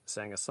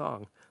sang a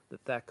song,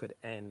 that could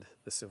end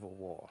the civil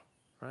war,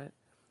 right?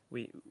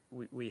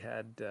 We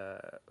had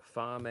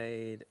Farm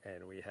Aid,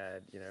 and we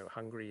had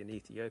Hungry in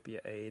Ethiopia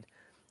aid,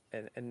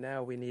 and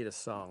now we need a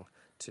song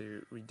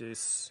to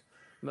reduce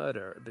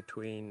murder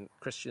between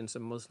Christians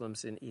and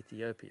Muslims in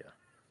Ethiopia.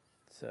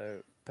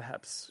 So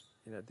perhaps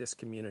this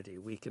community,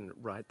 we can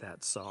write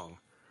that song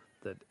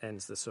that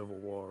ends the civil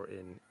war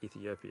in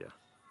Ethiopia.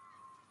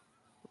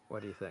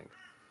 What do you think?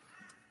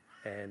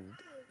 And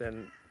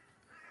then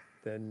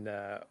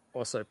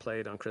also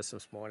played on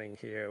Christmas morning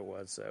here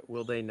was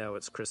 "Will They Know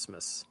It's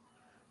Christmas?"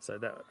 So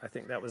I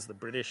think that was the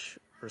British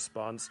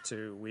response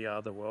to "We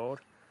Are the World."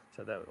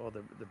 So that all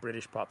the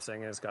British pop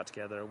singers got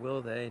together.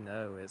 "Will they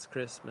know it's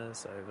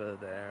Christmas over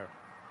there?"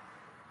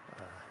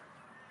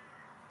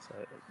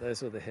 So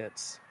those were the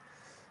hits.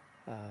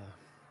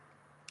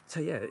 So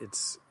yeah, it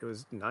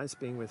was nice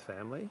being with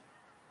family,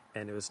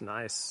 and it was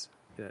nice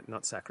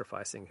not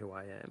sacrificing who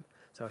I am.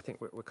 So I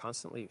think we're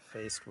constantly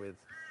faced with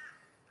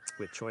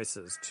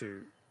choices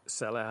to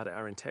sell out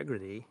our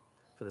integrity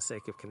for the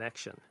sake of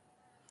connection,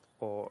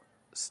 or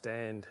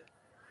stand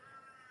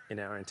in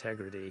our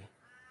integrity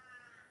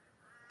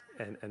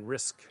and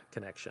risk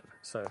connection.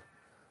 So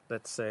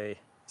let's say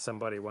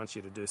somebody wants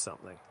you to do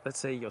something. Let's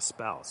say your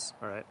spouse,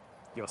 all right?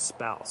 Your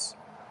spouse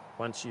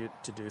wants you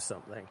to do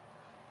something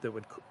that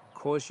would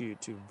cause you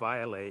to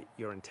violate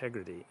your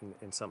integrity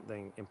in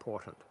something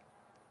important,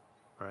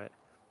 all right?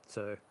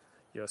 So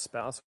your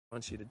spouse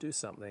wants you to do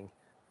something,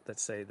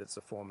 let's say that's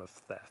a form of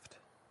theft.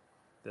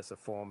 That's a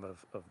form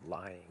of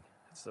lying.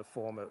 It's a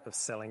form of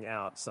selling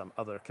out some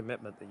other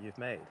commitment that you've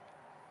made,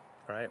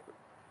 all right?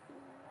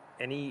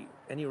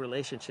 Any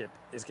relationship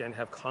is going to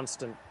have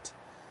constant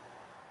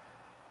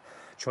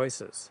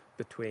choices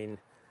between,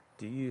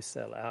 do you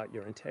sell out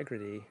your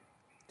integrity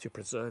to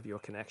preserve your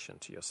connection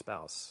to your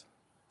spouse,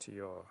 to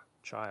your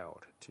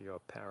child, to your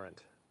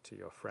parent, to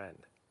your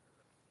friend?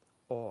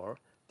 Or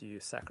do you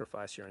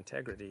sacrifice your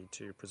integrity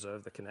to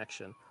preserve the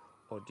connection,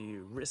 or do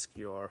you risk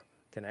your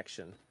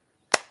connection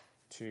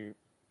to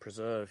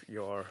preserve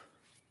your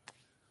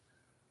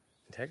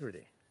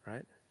integrity,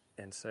 right?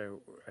 And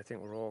so I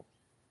think we're all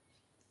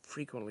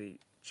frequently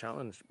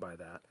challenged by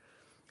that.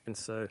 And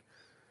so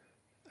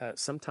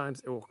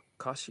sometimes it will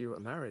cost you a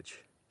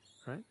marriage,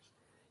 right?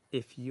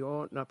 If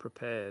you're not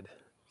prepared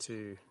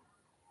to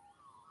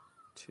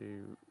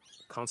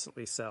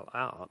constantly sell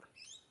out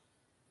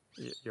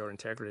your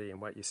integrity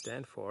and what you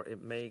stand for,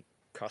 it may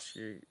cost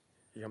you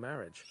your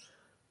marriage.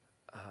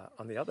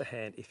 On the other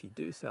hand, if you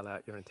do sell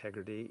out your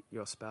integrity,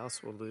 your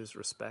spouse will lose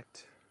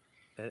respect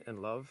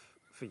and love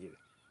for you.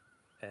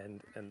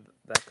 And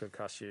that could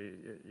cost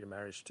you your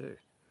marriage too.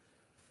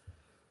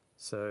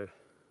 So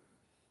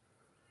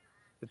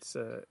it's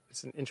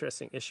an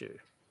interesting issue.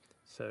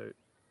 So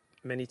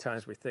many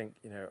times we think,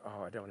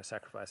 I don't want to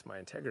sacrifice my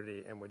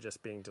integrity, and we're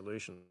just being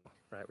delusional,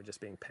 right? We're just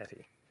being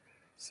petty.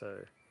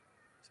 So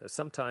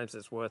sometimes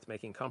it's worth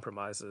making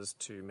compromises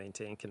to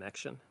maintain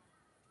connection,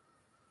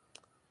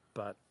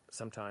 but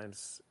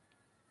sometimes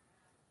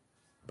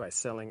by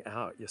selling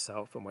out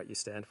yourself and what you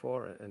stand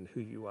for and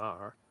who you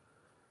are,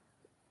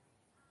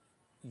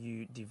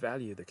 you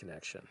devalue the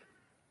connection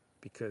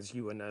because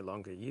you are no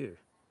longer you.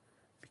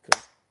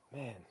 Because,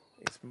 man,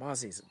 these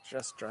mozzies are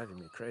just driving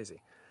me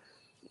crazy.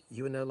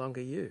 You are no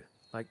longer you.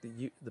 Like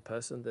the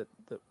person that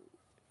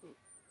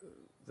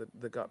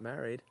got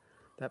married,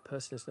 that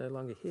person is no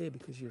longer here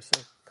because you've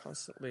so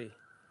constantly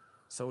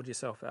sold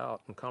yourself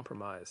out and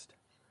compromised.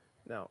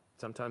 Now,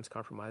 sometimes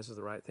compromise is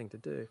the right thing to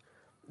do.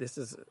 This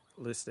is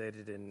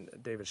elucidated in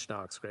David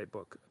Schnarch's great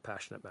book,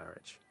 Passionate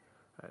Marriage.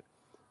 Right?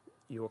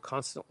 You will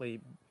constantly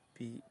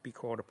be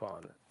called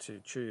upon to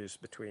choose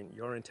between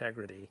your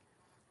integrity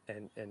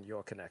and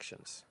your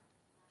connections.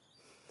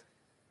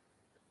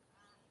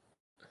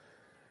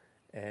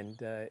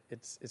 And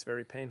it's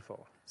very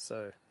painful.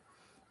 So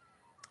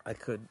I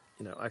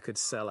could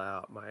sell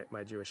out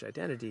my Jewish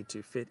identity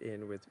to fit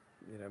in with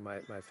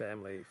my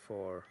family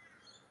for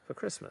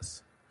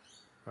Christmas,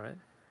 right?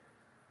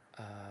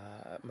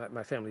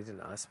 My family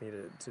didn't ask me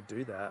to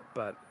do that,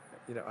 but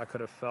I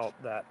could have felt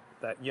that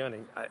that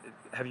yearning.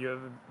 Have you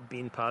ever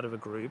been part of a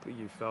group where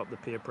you felt the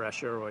peer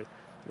pressure, or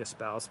your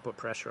spouse put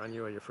pressure on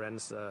you, or your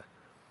friends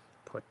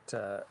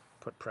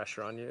put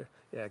pressure on you?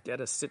 Yeah,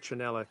 get a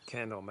citronella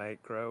candle,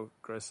 mate. Grow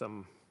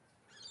some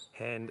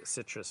hand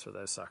citrus for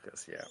those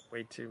suckers. Yeah,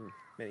 way too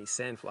many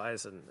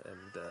sandflies and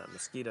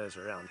mosquitoes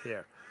around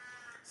here.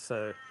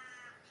 So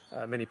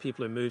many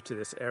people who moved to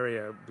this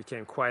area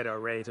became quite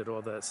irate at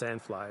all the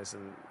sandflies,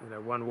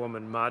 and one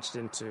woman marched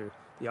into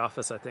the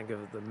office, I think,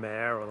 of the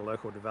mayor or the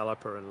local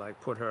developer, and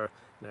put her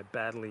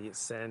badly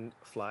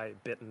sandfly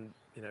bitten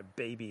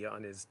baby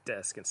on his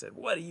desk and said,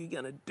 "What are you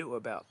going to do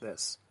about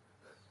this?"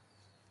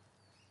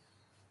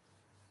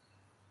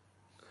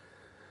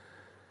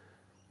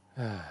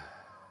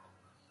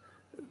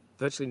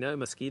 Virtually no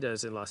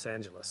mosquitoes in Los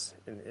Angeles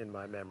in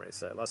my memory.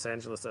 So Los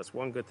Angeles, that's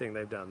one good thing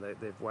they've done.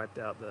 They've wiped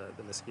out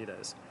the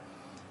mosquitoes.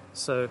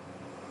 So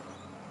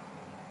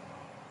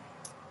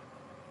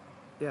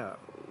yeah,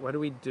 what do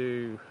we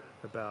do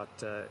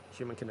about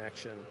human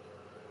connection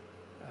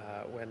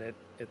when it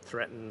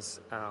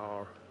threatens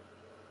our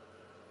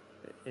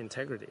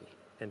integrity?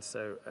 And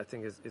so I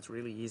think it's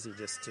really easy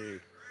just to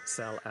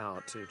sell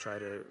out to try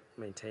to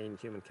maintain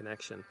human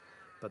connection,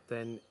 but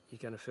then you're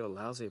going to feel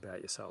lousy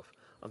about yourself.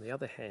 On the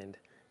other hand,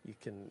 you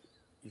can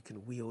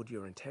wield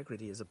your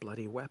integrity as a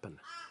bloody weapon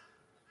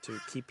to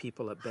keep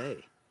people at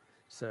bay.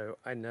 So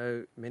I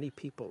know many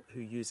people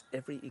who use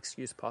every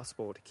excuse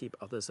possible to keep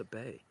others at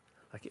bay.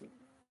 Like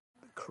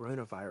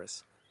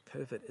coronavirus,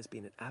 COVID has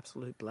been an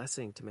absolute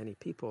blessing to many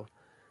people,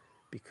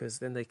 because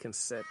then they can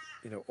set,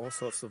 all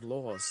sorts of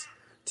laws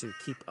to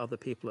keep other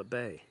people at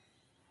bay.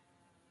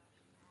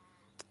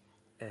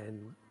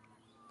 And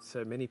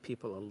so many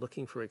people are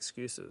looking for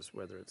excuses,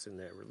 whether it's in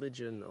their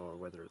religion or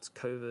whether it's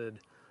COVID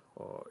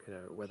or,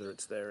 whether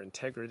it's their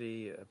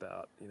integrity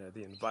about,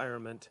 the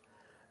environment.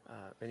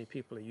 Many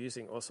people are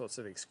using all sorts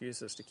of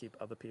excuses to keep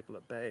other people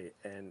at bay.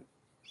 And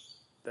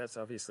that's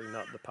obviously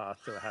not the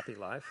path to a happy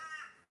life.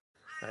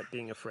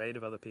 Being afraid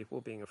of other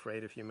people, being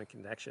afraid of human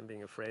connection,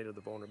 being afraid of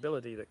the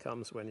vulnerability that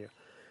comes when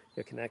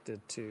you're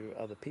connected to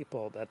other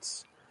people,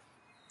 that's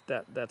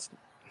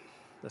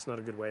not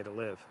a good way to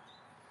live.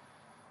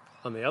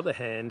 On the other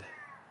hand,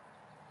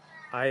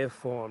 I have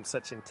formed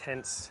such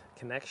intense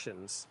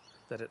connections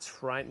that it's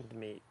frightened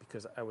me,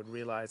 because I would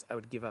realize I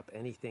would give up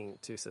anything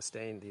to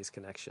sustain these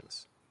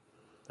connections.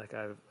 Like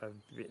I've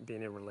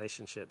been in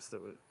relationships that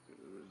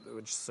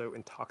were just so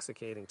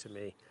intoxicating to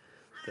me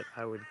that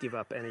I would give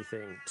up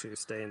anything to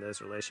stay in those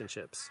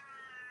relationships.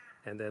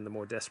 And then the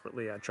more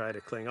desperately I try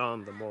to cling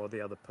on, the more the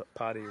other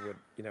party would,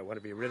 want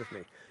to be rid of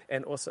me.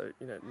 And also,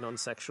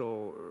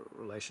 non-sexual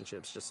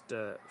relationships, just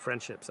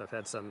friendships. I've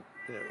had some,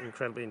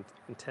 incredibly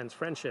intense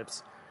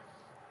friendships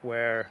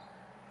where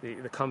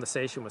the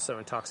conversation was so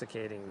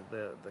intoxicating,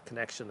 the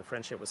connection, the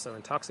friendship was so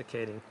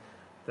intoxicating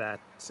that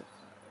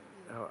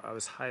I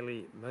was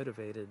highly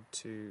motivated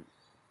to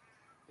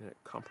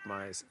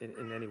compromise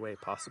in any way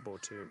possible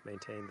to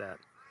maintain that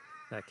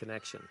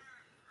connection.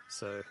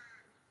 So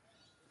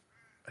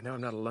I know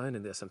I'm not alone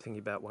in this. I'm thinking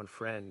about one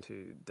friend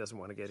who doesn't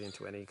want to get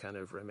into any kind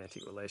of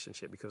romantic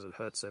relationship because it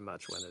hurts so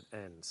much when it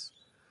ends.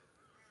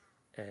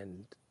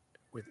 And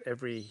with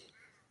every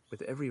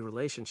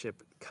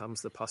relationship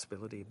comes the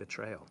possibility of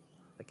betrayal.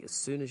 Like as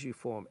soon as you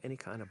form any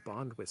kind of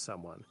bond with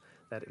someone,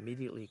 that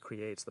immediately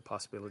creates the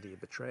possibility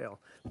of betrayal.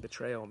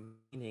 Betrayal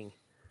meaning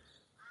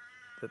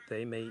that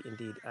they may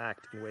indeed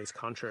act in ways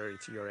contrary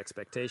to your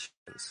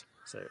expectations.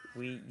 So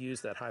we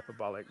use that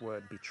hyperbolic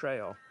word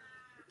betrayal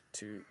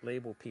to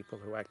label people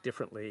who act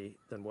differently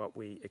than what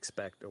we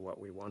expect or what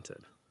we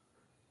wanted.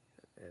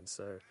 And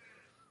so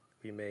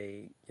we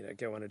may,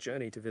 go on a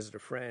journey to visit a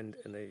friend,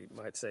 and they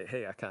might say,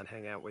 "Hey, I can't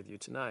hang out with you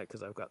tonight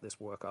because I've got this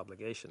work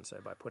obligation." So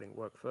by putting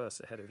work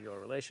first ahead of your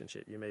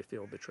relationship, you may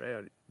feel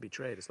betrayed.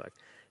 It's like,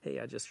 "Hey,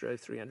 I just drove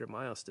 300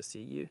 miles to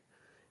see you,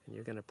 and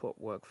you're going to put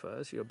work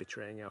first. You're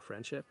betraying our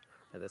friendship."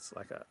 And that's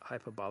like a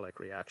hyperbolic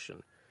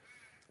reaction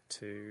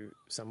to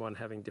someone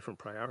having different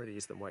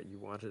priorities than what you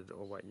wanted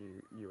or what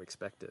you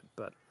expected.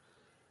 But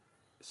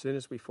as soon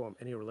as we form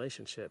any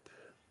relationship,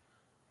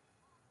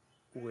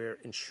 we're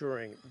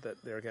ensuring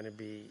that there are going to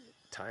be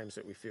times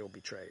that we feel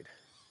betrayed.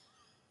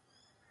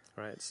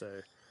 Right?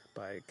 So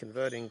by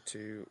converting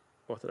to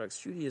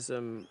Orthodox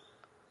Judaism,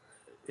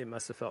 it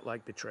must have felt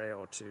like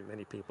betrayal to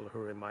many people who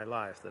were in my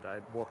life, that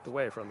I'd walked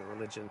away from the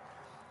religion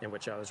in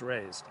which I was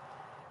raised.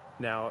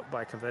 Now,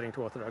 by converting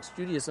to Orthodox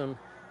Judaism,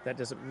 that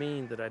doesn't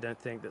mean that I don't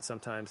think that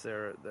sometimes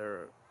there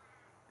are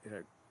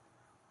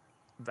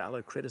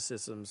valid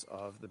criticisms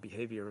of the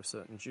behavior of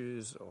certain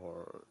Jews,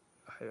 or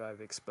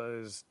I've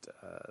exposed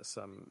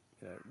some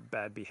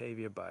bad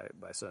behavior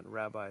by certain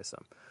rabbis,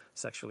 some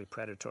sexually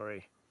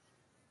predatory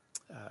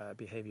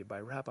behavior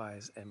by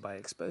rabbis, and by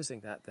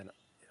exposing that, then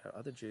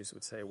other Jews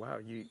would say, "Wow,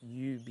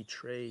 you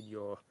betrayed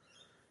your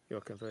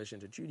conversion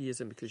to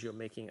Judaism because you're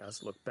making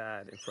us look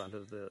bad in front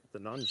of the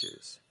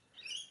non-Jews."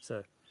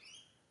 So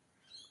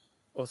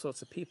all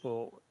sorts of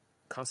people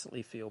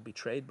constantly feel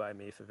betrayed by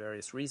me for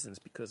various reasons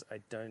because I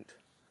don't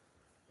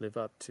live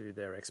up to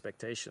their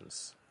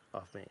expectations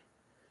of me.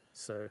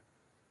 So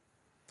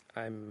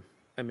I'm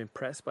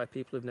impressed by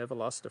people who've never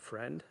lost a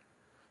friend,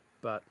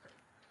 but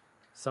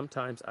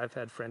sometimes I've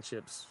had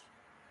friendships,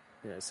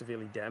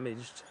 severely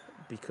damaged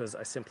because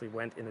I simply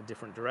went in a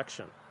different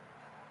direction.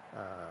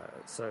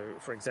 So,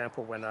 for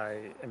example, when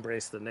I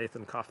embraced the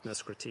Nathan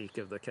Koffner's critique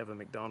of the Kevin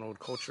McDonald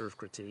culture of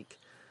critique,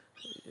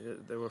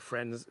 there were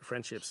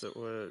friendships that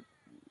were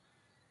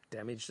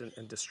damaged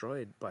and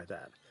destroyed by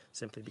that,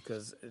 simply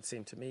because it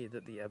seemed to me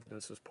that the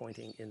evidence was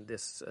pointing in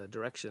this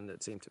direction.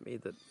 It seemed to me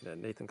that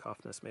Nathan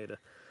Koffner made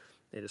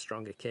a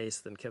stronger case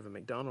than Kevin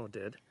McDonald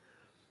did,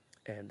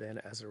 and then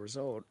as a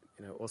result,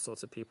 all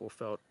sorts of people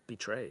felt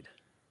betrayed.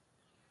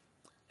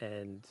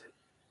 And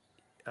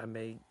I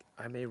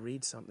may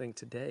read something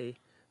today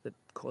that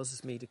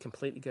causes me to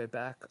completely go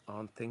back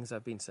on things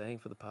I've been saying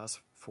for the past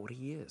 40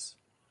 years.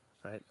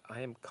 Right? I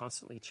am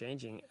constantly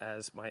changing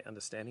as my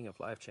understanding of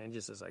life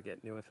changes, as I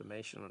get new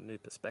information or new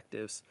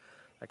perspectives.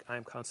 Like,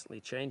 I'm constantly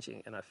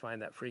changing, and I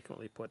find that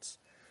frequently puts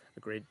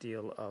a great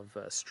deal of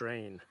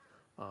strain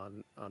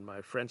on my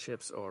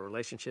friendships or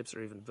relationships,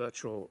 or even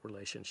virtual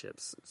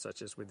relationships,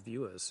 such as with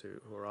viewers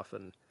who are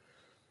often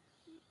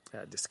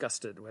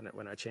disgusted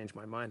when I change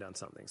my mind on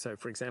something. So,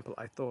 for example,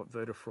 I thought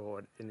voter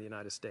fraud in the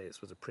United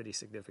States was a pretty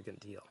significant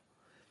deal.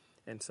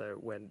 And so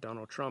when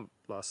Donald Trump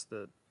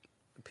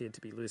appeared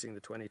to be losing the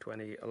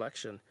 2020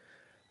 election,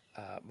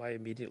 my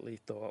immediately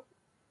thought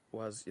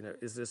was,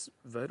 is this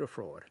voter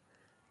fraud?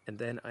 And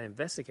then I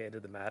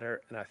investigated the matter,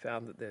 and I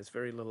found that there's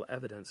no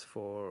evidence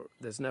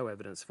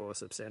for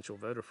substantial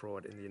voter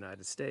fraud in the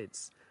United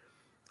States.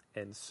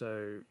 And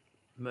so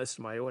most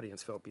of my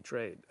audience felt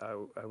betrayed.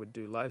 I would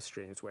do live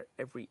streams where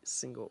every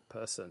single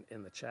person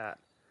in the chat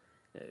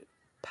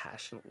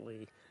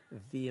passionately,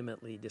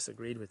 vehemently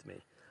disagreed with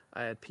me.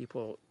 I had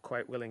people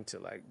quite willing to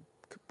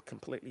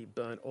completely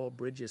burn all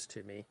bridges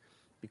to me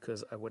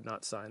because I would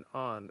not sign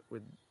on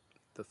with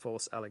the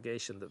false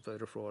allegation that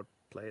voter fraud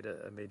played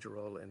a major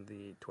role in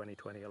the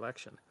 2020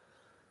 election.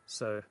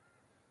 So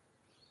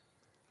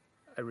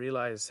I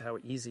realize how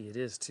easy it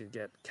is to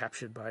get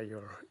captured by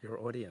your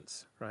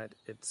audience, right?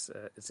 It's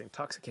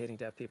intoxicating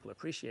to have people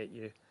appreciate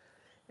you,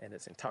 and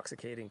it's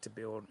intoxicating to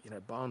build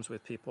bonds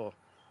with people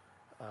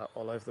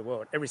all over the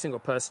world. Every single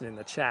person in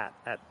the chat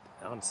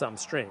on some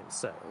streams,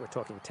 so we're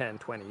talking 10,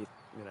 20,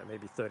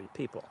 maybe 30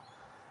 people.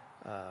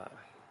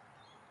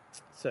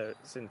 So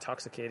it's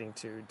intoxicating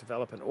to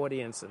develop an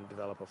audience and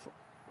develop a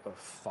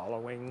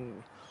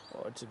following,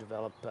 or to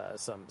develop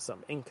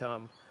some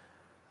income.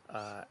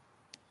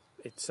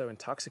 It's so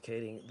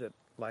intoxicating that,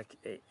 like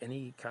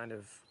any kind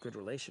of good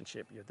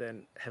relationship, you're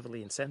then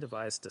heavily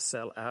incentivized to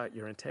sell out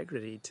your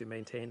integrity to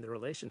maintain the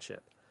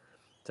relationship.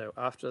 So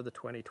after the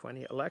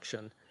 2020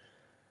 election,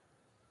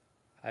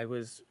 I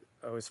was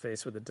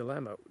faced with a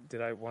dilemma.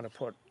 Did I want to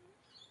put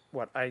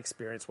what I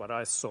experienced, what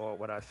I saw,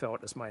 what I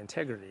felt as my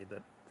integrity,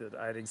 that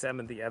I had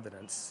examined the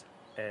evidence,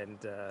 and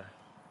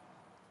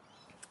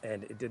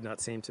it did not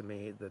seem to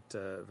me that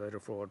voter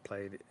fraud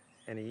played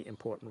any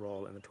important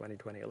role in the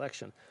 2020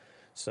 election.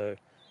 So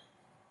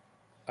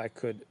I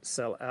could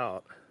sell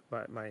out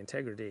my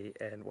integrity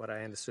and what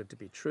I understood to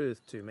be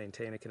truth to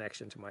maintain a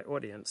connection to my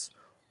audience,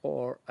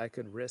 or I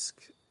could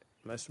risk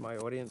most of my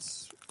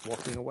audience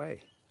walking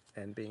away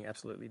and being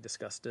absolutely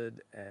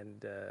disgusted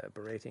and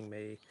berating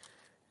me.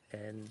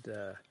 And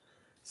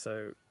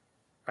so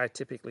I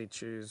typically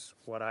choose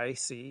what I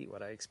see,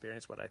 what I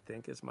experience, what I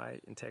think is my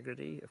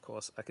integrity. Of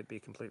course, I could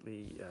be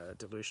completely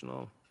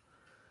delusional.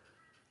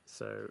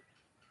 So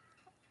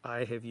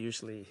I have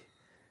usually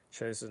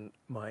chosen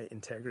my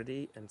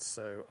integrity, and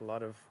so a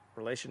lot of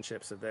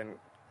relationships have then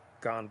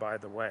gone by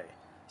the way.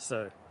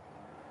 So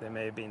there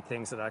may have been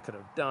things that I could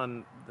have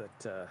done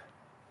that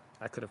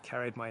I could have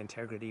carried my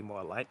integrity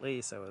more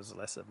lightly, so it was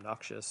less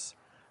obnoxious.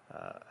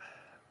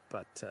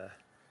 But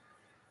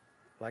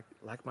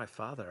like my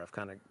father, I've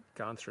kind of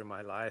gone through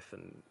my life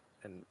and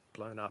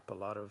blown up a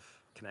lot of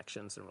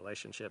connections and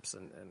relationships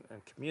and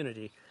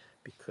community,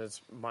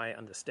 because my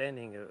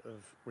understanding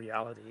of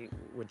reality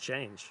would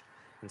change.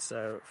 And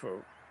so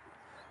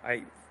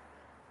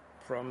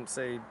from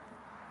say,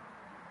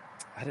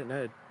 I don't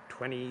know,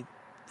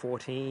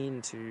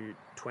 2014 to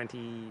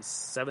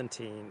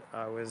 2017,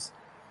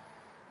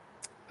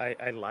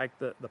 I liked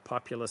the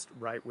populist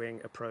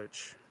right-wing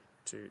approach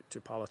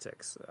to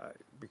politics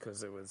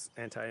because it was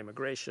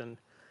anti-immigration,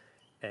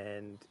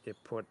 and it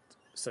put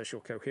social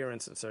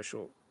coherence and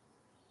social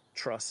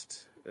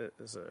trust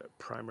as a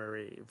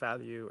primary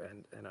value,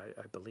 and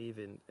I believe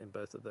in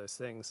both of those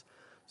things.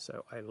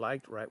 So I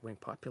liked right-wing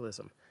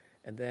populism.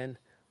 And then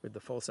with the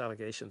false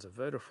allegations of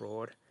voter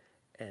fraud,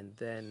 and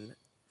then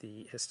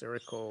the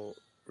hysterical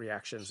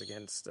reactions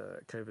against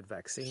COVID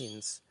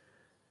vaccines,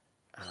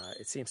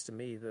 it seems to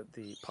me that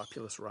the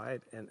populist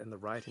right and the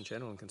right in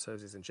general, and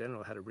conservatives in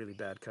general, had a really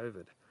bad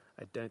COVID.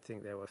 I don't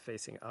think they were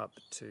facing up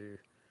to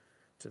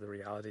the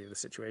reality of the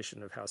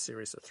situation, of how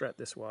serious a threat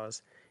this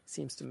was. It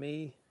seems to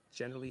me,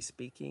 generally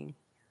speaking,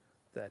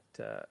 that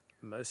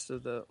most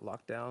of the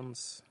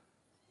lockdowns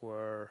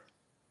were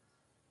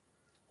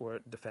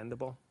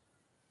defendable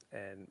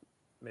and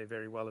may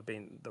very well have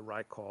been the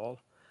right call.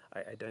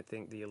 I don't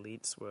think the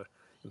elites were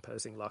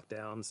imposing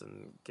lockdowns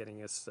and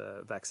getting us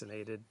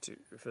vaccinated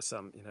for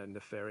some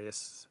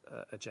nefarious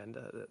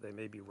agenda. They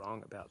may be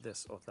wrong about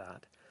this or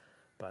that,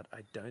 but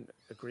I don't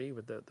agree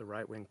with the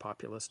right-wing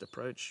populist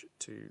approach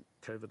to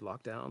COVID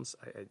lockdowns.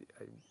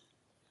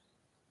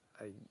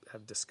 I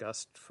have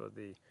discussed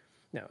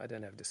I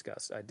don't have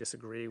discussed. I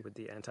disagree with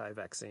the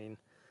anti-vaccine,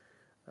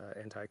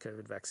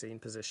 anti-COVID vaccine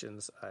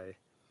positions. I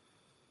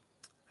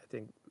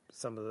think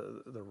some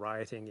of the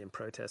rioting in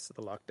protest of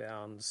the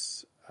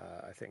lockdowns,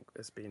 I think,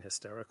 has been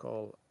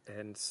hysterical.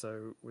 And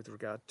so with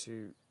regard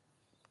to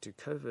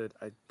COVID,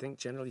 I think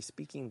generally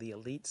speaking, the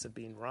elites have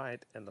been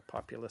right and the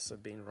populists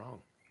have been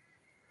wrong.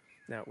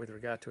 Now, with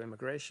regard to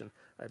immigration,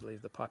 I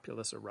believe the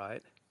populists are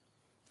right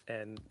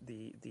and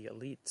the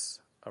elites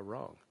are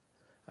wrong.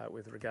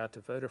 With regard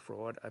to voter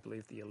fraud, I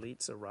believe the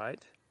elites are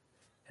right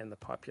and the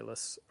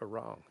populists are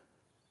wrong.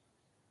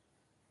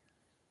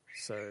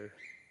 So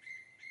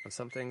on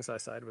some things I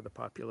side with the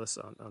populists,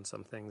 on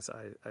some things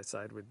I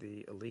side with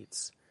the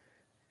elites.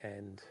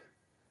 And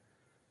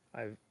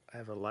I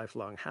have a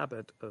lifelong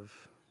habit of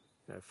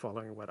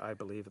following what I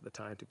believe at the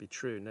time to be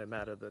true, no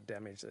matter the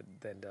damage that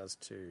then does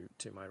to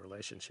my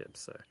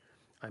relationships. So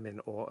I'm in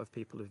awe of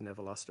people who've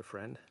never lost a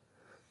friend.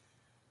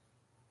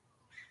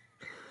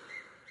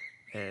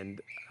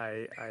 And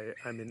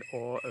I'm in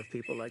awe of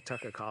people like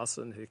Tucker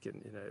Carlson who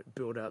can,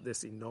 build out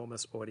this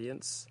enormous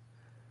audience.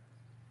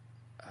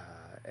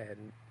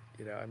 And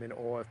I'm in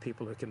awe of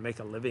people who can make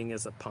a living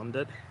as a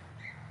pundit.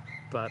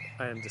 But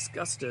I am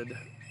disgusted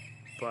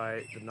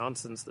by the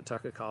nonsense that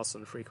Tucker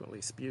Carlson frequently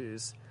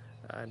spews.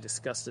 I'm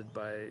disgusted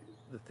by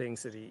the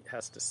things that he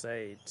has to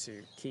say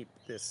to keep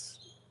this,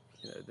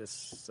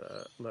 this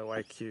low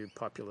IQ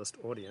populist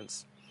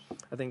audience.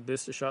 I think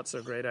booster shots are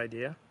a great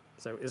idea.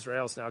 So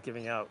Israel's now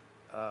giving out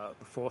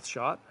the fourth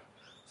shot,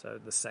 so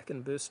the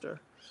second booster.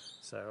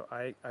 So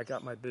I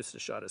got my booster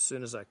shot as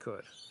soon as I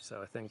could.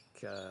 So I think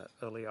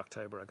early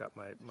October I got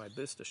my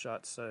booster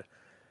shot. So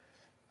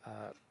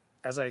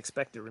as I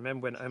expected,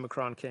 remember when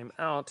Omicron came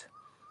out,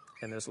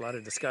 and there's a lot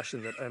of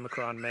discussion that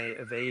Omicron may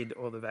evade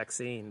all the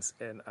vaccines,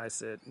 and I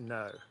said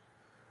no.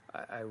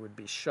 I would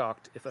be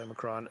shocked if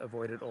Omicron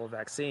avoided all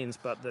vaccines,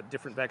 but that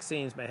different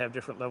vaccines may have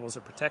different levels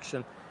of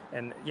protection.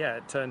 And yeah,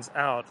 it turns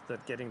out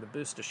that getting the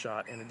booster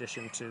shot in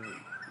addition to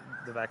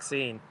the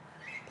vaccine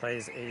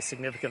plays a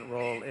significant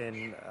role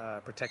in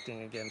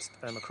protecting against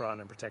Omicron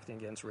and protecting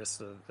against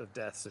risks of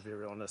death,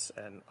 severe illness,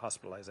 and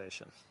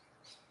hospitalization.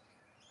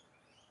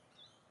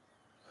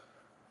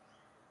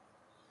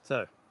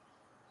 So,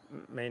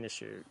 main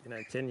issue,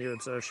 can you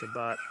observe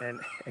Shabbat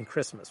and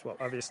Christmas? Well,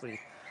 obviously,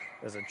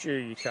 as a Jew,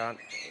 you can't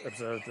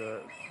observe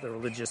the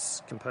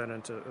religious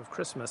component of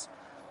Christmas,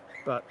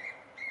 but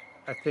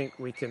I think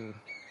we can.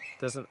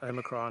 Doesn't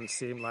Omicron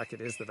seem like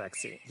it is the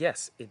vaccine?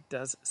 Yes, it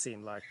does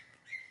seem like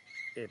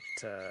it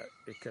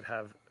could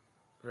have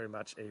very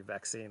much a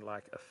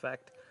vaccine-like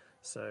effect.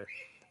 So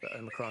the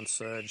Omicron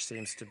surge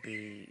seems to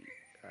be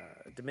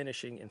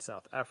diminishing in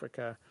South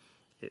Africa.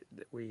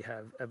 We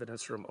have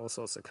evidence from all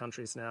sorts of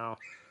countries now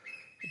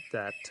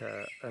that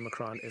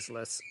Omicron is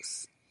less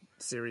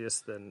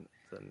serious than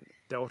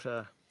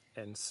Delta,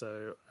 and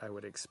so I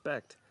would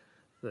expect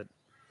that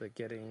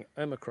getting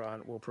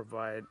Omicron will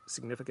provide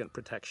significant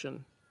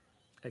protection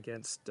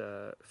against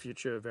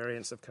future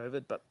variants of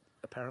COVID, but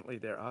apparently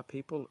there are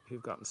people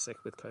who've gotten sick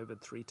with COVID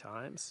 3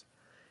 times.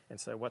 And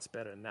so what's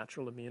better,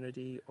 natural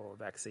immunity or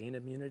vaccine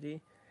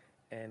immunity?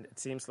 And it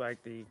seems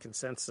like the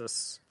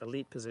consensus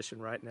elite position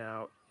right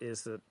now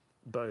is that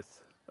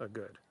both are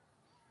good.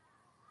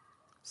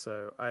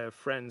 So I have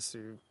friends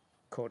who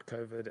caught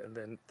COVID and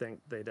then think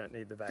they don't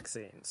need the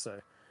vaccine.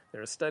 So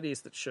there are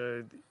studies that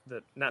show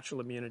that natural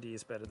immunity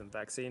is better than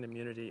vaccine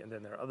immunity, and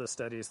then there are other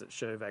studies that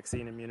show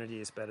vaccine immunity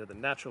is better than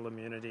natural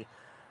immunity.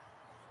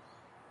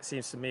 It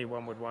seems to me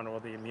one would want all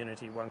the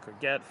immunity one could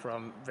get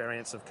from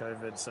variants of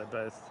COVID, so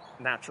both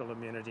natural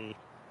immunity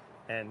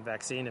and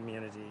vaccine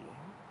immunity,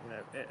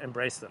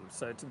 embrace them.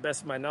 So to the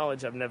best of my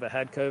knowledge, I've never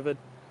had COVID.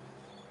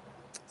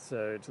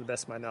 So to the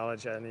best of my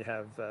knowledge, I only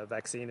have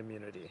vaccine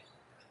immunity.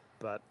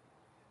 But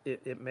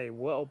it may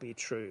well be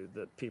true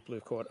that people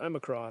who caught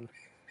Omicron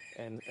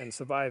and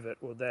survive it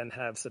will then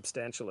have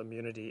substantial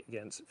immunity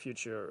against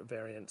future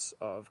variants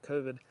of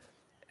COVID.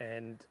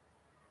 And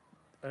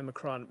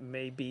Omicron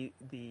may be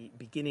the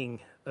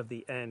beginning of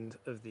the end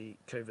of the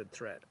COVID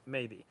threat,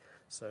 maybe.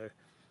 So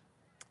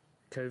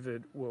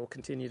COVID will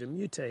continue to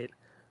mutate,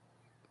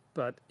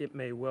 but it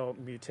may well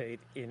mutate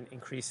in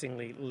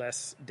increasingly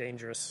less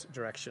dangerous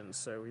directions.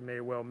 So we may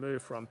well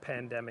move from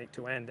pandemic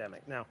to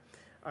endemic. Now,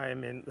 I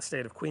am in the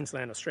state of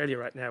Queensland, Australia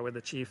right now, where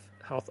the chief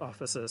health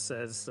officer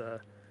says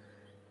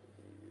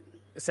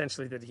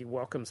essentially that he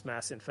welcomes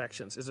mass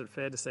infections. Is it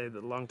fair to say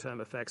that long-term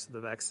effects of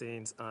the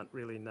vaccines aren't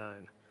really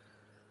known?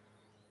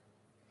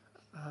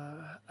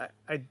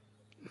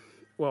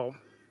 Well,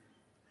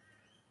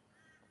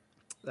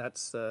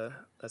 that's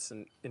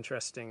an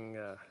interesting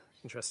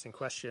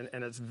question,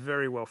 and it's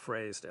very well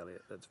phrased,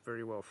 Elliot. That's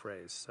very well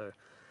phrased. So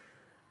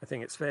I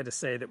think it's fair to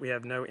say that we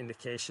have no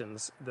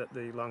indications that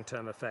the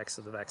long-term effects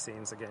of the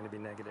vaccines are going to be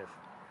negative.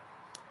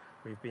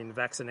 We've been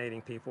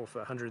vaccinating people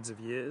for hundreds of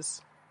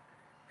years,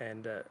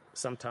 and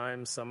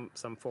sometimes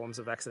some forms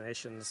of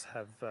vaccinations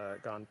have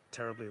gone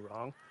terribly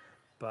wrong,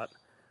 but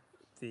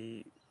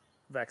the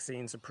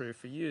vaccines approved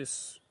for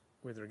use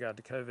with regard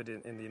to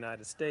COVID in the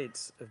United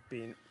States have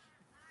been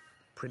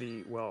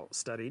pretty well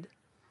studied,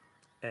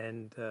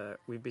 and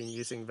we've been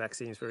using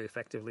vaccines very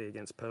effectively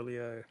against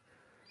polio,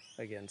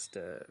 against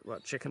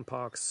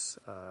chickenpox,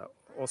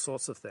 all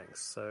sorts of things.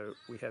 So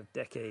we have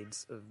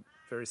decades of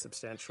very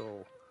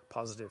substantial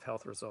positive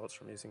health results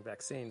from using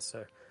vaccines.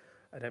 So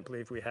I don't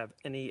believe we have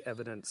any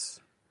evidence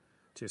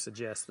to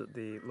suggest that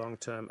the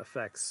long-term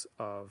effects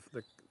of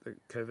the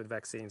COVID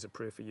vaccines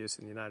approved for use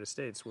in the United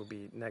States will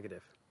be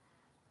negative,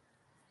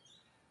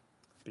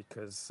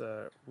 because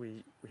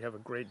we have a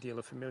great deal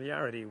of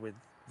familiarity with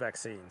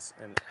vaccines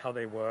and how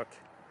they work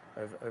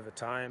over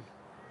time,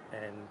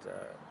 and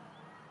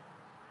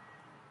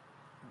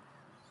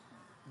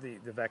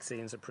the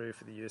vaccines approved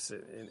for the use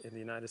in the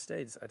United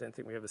States, I don't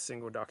think we have a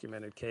single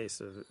documented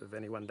case of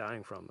anyone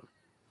dying from them.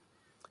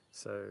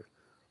 So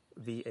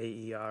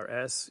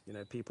VAERS,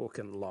 people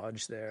can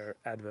lodge their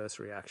adverse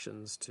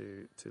reactions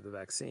to the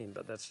vaccine,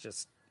 but that's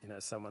just,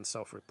 someone's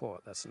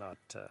self-report. That's not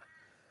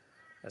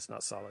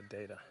solid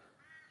data.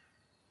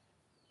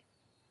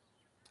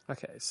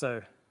 Okay,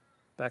 so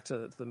back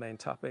to the main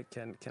topic.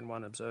 Can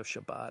one observe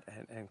Shabbat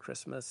and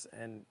Christmas?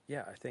 And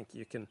yeah, I think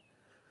you can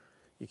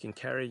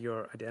carry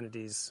your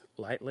identities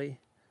lightly.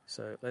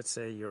 So let's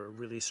say you're a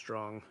really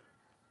strong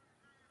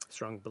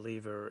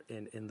believer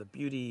in the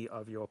beauty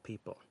of your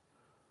people,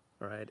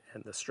 right,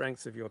 and the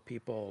strengths of your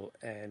people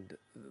and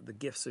the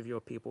gifts of your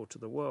people to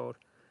the world.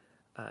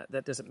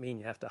 That doesn't mean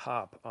you have to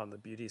harp on the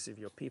beauties of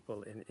your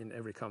people in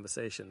every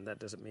conversation. That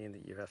doesn't mean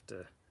that you have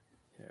to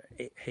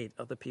hate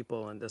other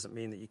people, and doesn't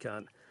mean that you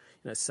can't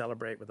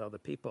celebrate with other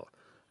people.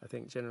 I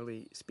think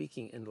generally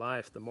speaking in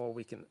life, the more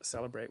we can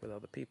celebrate with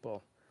other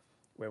people,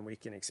 when we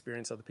can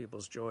experience other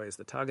people's joys.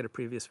 The target of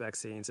previous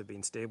vaccines have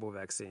been stable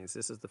vaccines.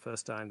 This is the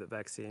first time that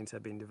vaccines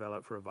have been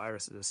developed for a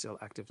virus that is still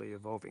actively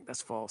evolving.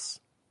 That's false.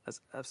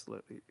 That's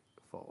absolutely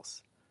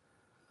false.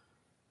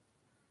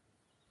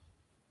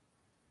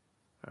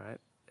 All right?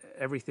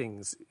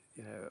 Everything's,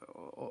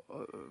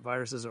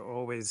 viruses are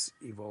always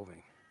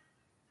evolving.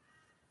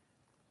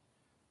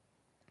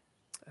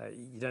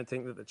 You don't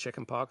think that the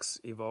chickenpox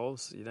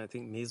evolves? You don't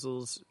think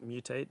measles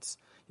mutates?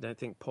 You don't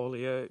think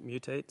polio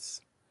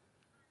mutates?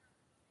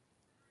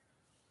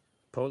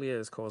 Polio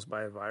is caused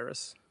by a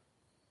virus.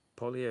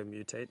 Polio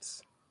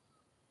mutates.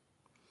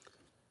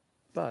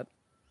 But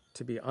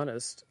to be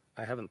honest,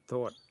 I haven't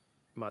thought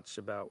much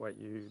about what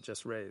you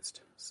just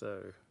raised,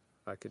 so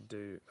I could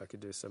do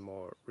some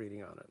more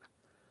reading on it.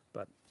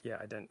 But yeah,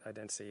 I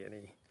don't see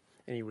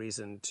any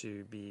reason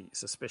to be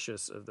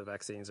suspicious of the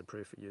vaccines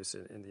approved for use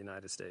in the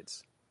United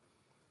States.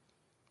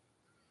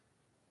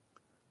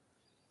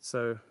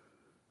 So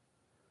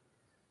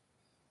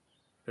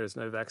there's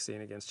no vaccine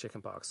against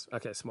chickenpox.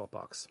 Okay,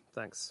 smallpox.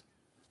 Thanks.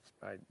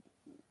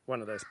 One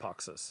of those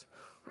poxes,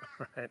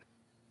 right?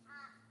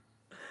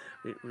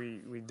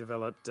 We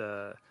developed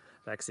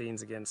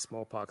vaccines against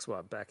smallpox,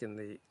 back in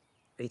the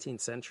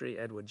 18th century,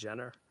 Edward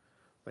Jenner,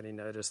 when he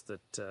noticed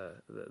that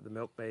the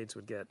milkmaids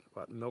would get,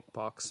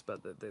 milkpox,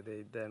 but that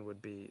they then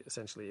would be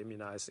essentially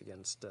immunized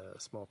against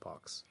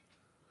smallpox.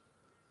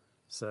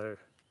 So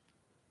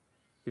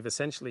we've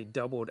essentially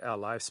doubled our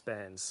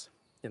lifespans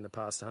in the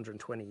past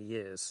 120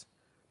 years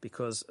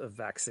because of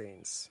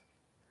vaccines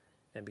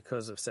and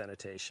because of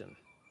sanitation.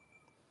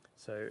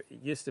 So it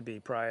used to be,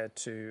 prior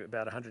to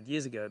about 100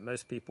 years ago,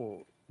 most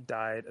people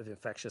died of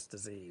infectious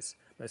disease.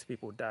 Most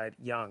people died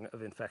young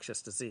of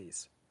infectious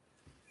disease.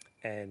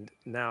 And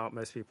now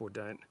most people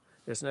don't.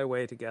 There's no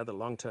way to gather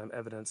long-term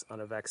evidence on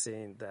a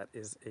vaccine that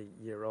is a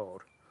year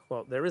old.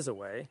 Well, there is a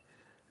way.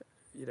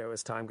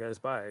 As time goes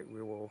by,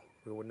 we will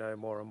know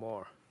more and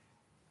more.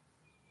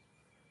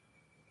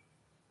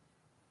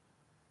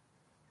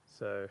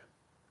 So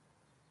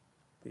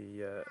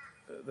the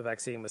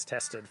vaccine was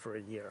tested for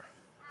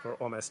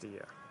almost a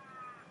year,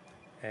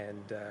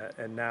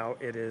 and now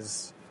it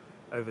is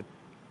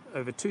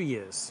over 2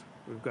 years.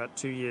 We've got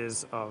 2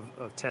 years of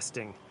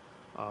testing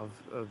of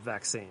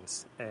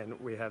vaccines, and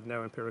we have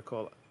no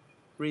empirical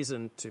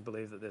reason to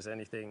believe that there's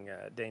anything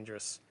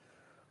dangerous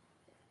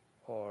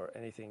or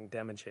anything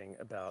damaging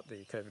about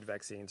the COVID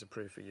vaccines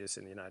approved for use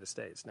in the United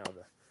States. Now,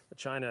 the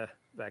China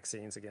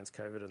vaccines against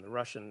COVID and the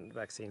Russian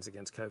vaccines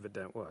against COVID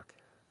don't work.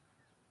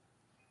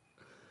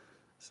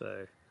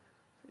 So,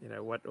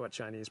 what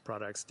Chinese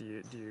products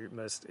do you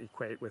most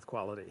equate with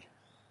quality,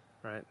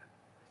 right?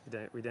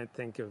 We don't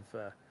think of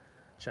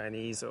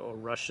Chinese or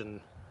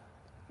Russian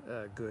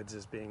goods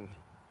as being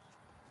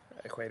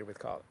equated with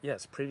quality.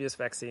 Yes, previous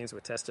vaccines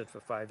were tested for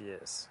 5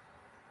 years,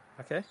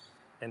 okay?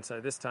 And so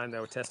this time they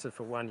were tested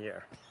for 1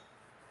 year,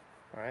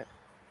 all right?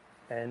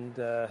 And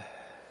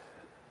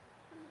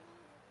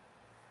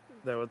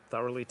they were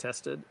thoroughly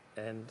tested,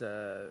 and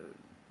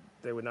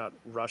they were not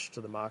rushed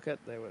to the market.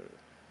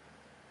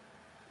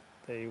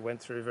 They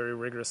went through very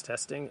rigorous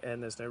testing,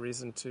 and there's no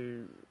reason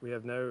we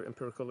have no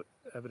empirical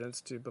evidence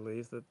to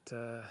believe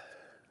that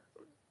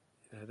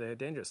they're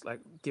dangerous. Like,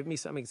 give me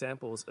some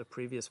examples of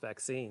previous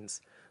vaccines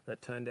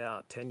that turned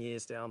out 10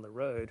 years down the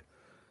road,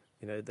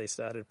 they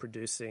started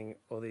producing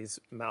all these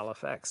mal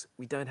effects.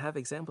 We don't have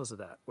examples of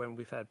that. When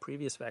we've had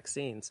previous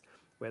vaccines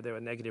where there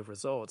were negative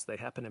results, they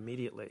happen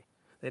immediately.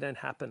 They don't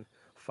happen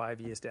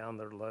 5 years down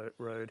the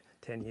road,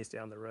 10 years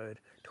down the road,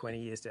 20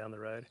 years down the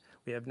road.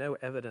 We have no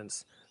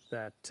evidence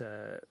that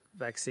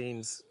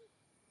vaccines,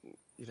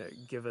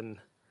 given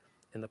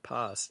in the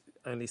past,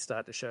 only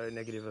start to show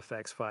negative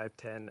effects 5,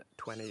 10,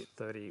 20,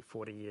 30,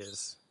 40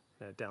 years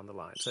down the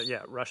line. So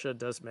yeah, Russia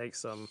does make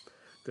some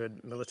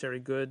good military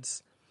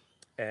goods,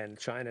 and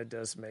China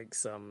does make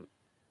some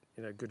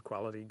good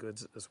quality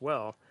goods as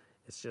well.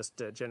 It's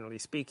just, generally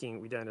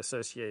speaking, we don't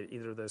associate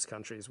either of those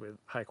countries with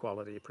high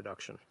quality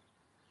production.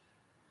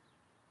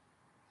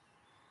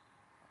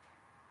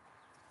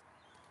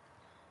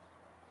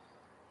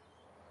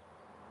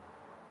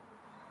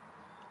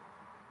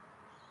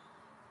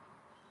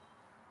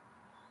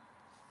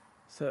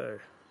 So,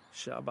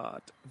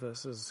 Shabbat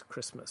versus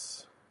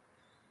Christmas.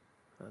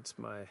 That's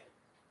my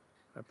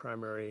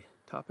primary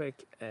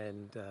topic,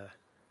 and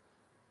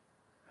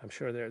I'm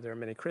sure there are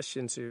many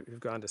Christians who've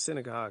gone to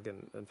synagogue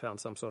and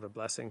found some sort of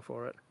blessing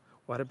for it.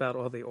 What about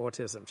all the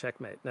autism?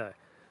 Checkmate. No.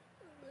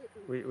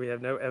 We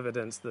have no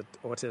evidence that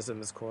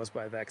autism is caused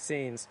by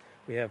vaccines.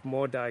 We have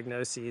more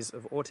diagnoses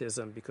of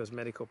autism because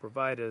medical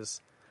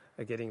providers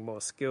are getting more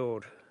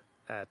skilled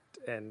at,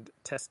 and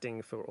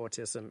testing for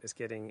autism is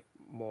getting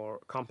more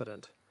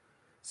competent.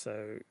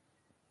 So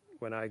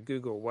when I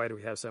Google why do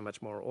we have so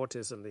much more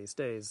autism these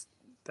days,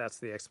 that's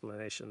the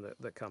explanation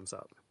that comes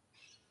up.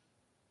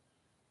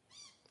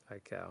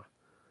 Like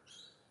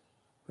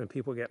when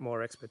people get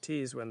more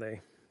expertise, when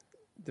they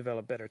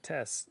develop better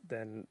tests,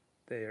 then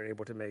they are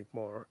able to make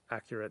more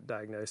accurate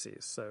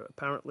diagnoses. So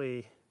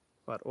apparently,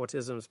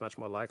 autism is much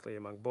more likely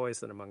among boys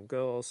than among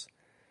girls.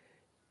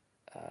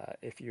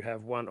 If you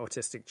have one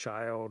autistic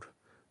child,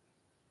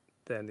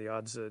 then the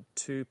odds are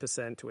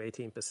 2% to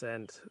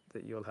 18%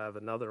 that you'll have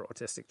another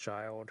autistic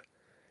child.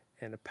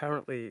 And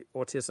apparently,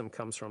 autism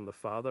comes from the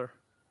father.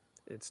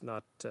 It's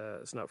not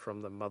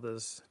from the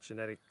mother's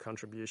genetic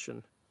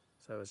contribution.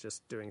 So I was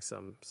just doing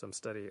some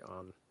study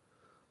on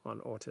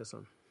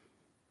autism.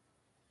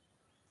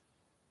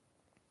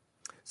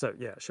 So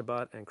yeah,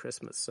 Shabbat and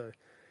Christmas. So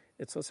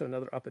it's also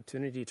another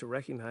opportunity to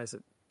recognize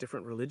that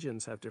different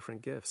religions have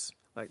different gifts.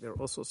 Like there are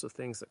all sorts of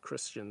things that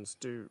Christians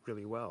do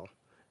really well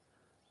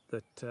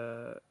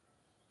that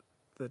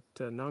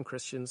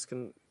non-Christians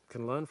can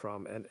learn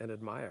from and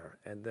admire.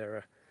 And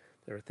there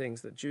are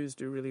things that Jews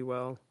do really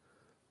well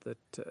that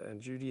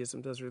and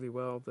Judaism does really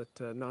well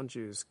that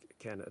non-Jews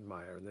can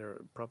admire. And there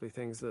are probably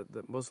things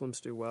that Muslims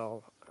do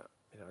well.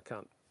 I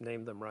can't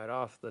name them right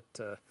off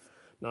that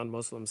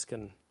non-Muslims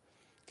can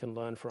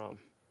learn from.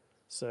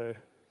 So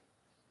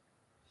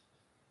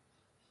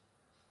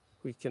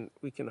we can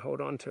hold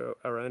on to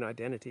our own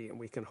identity, and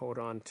we can hold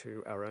on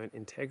to our own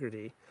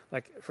integrity.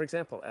 Like, for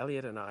example,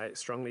 Elliot and I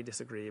strongly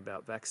disagree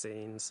about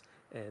vaccines,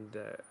 and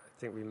I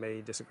think we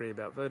may disagree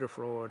about voter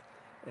fraud,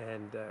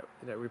 and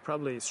we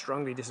probably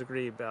strongly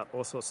disagree about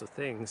all sorts of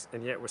things,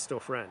 and yet we're still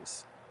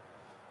friends.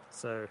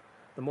 So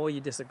the more you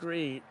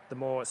disagree, the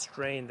more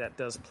strain that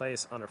does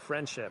place on a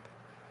friendship,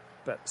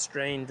 but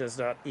strain does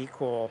not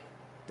equal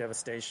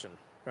devastation,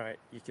 right?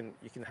 You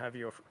can have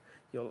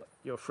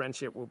your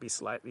friendship will be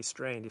slightly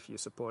strained if you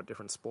support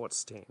different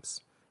sports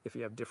teams, if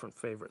you have different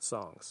favorite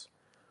songs,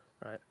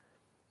 right?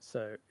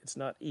 So it's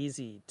not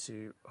easy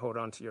to hold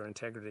on to your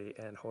integrity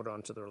and hold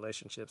on to the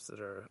relationships that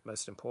are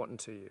most important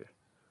to you,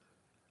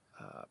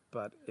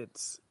 but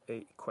it's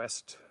a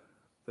quest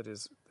that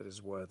is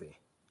worthy,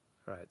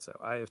 right? So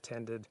I have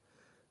tended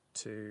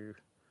to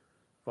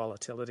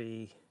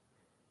volatility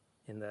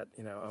in that,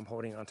 I'm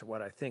holding on to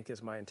what I think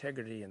is my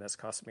integrity, and that's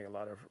cost me a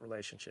lot of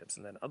relationships.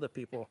 And then other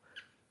people,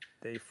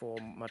 they fall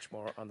much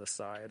more on the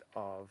side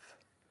of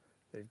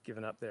they've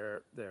given up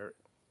their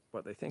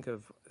what they think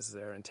of as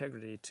their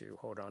integrity to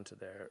hold on to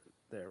their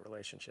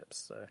relationships.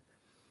 So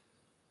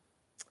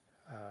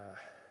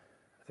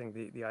I think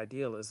the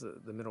ideal is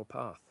the middle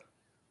path,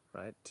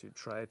 right? To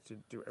try to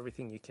do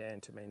everything you can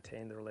to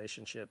maintain the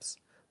relationships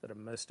that are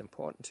most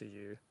important to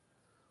you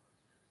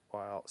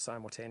while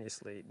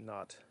simultaneously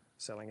not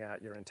selling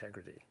out your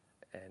integrity.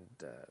 And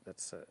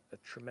that's a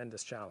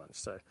tremendous challenge.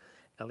 So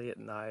Elliot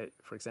and I,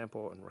 for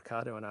example, and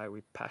Ricardo and I,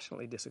 we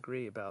passionately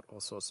disagree about all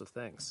sorts of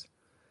things.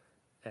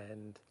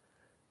 And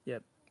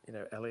yet,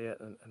 Elliot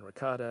and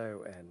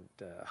Ricardo and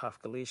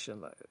Haf Galicia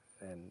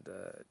and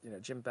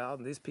Jim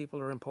Bowden, these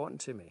people are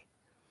important to me.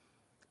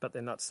 But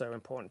they're not so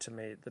important to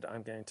me that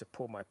I'm going to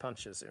pull my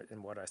punches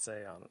in what I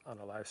say on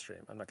a live stream.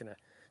 I'm not going to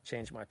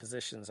change my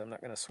positions. I'm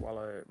not going to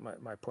swallow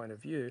my point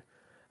of view.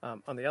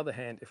 On the other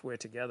hand, if we're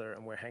together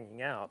and we're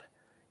hanging out,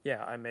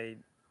 yeah, I may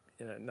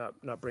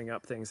not bring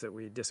up things that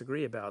we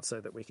disagree about so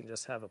that we can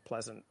just have a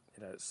pleasant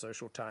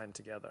social time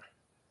together.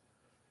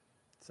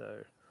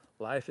 So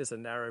life is a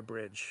narrow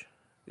bridge.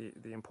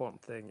 The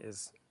important thing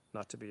is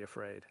not to be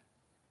afraid.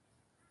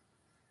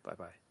 Bye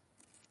bye.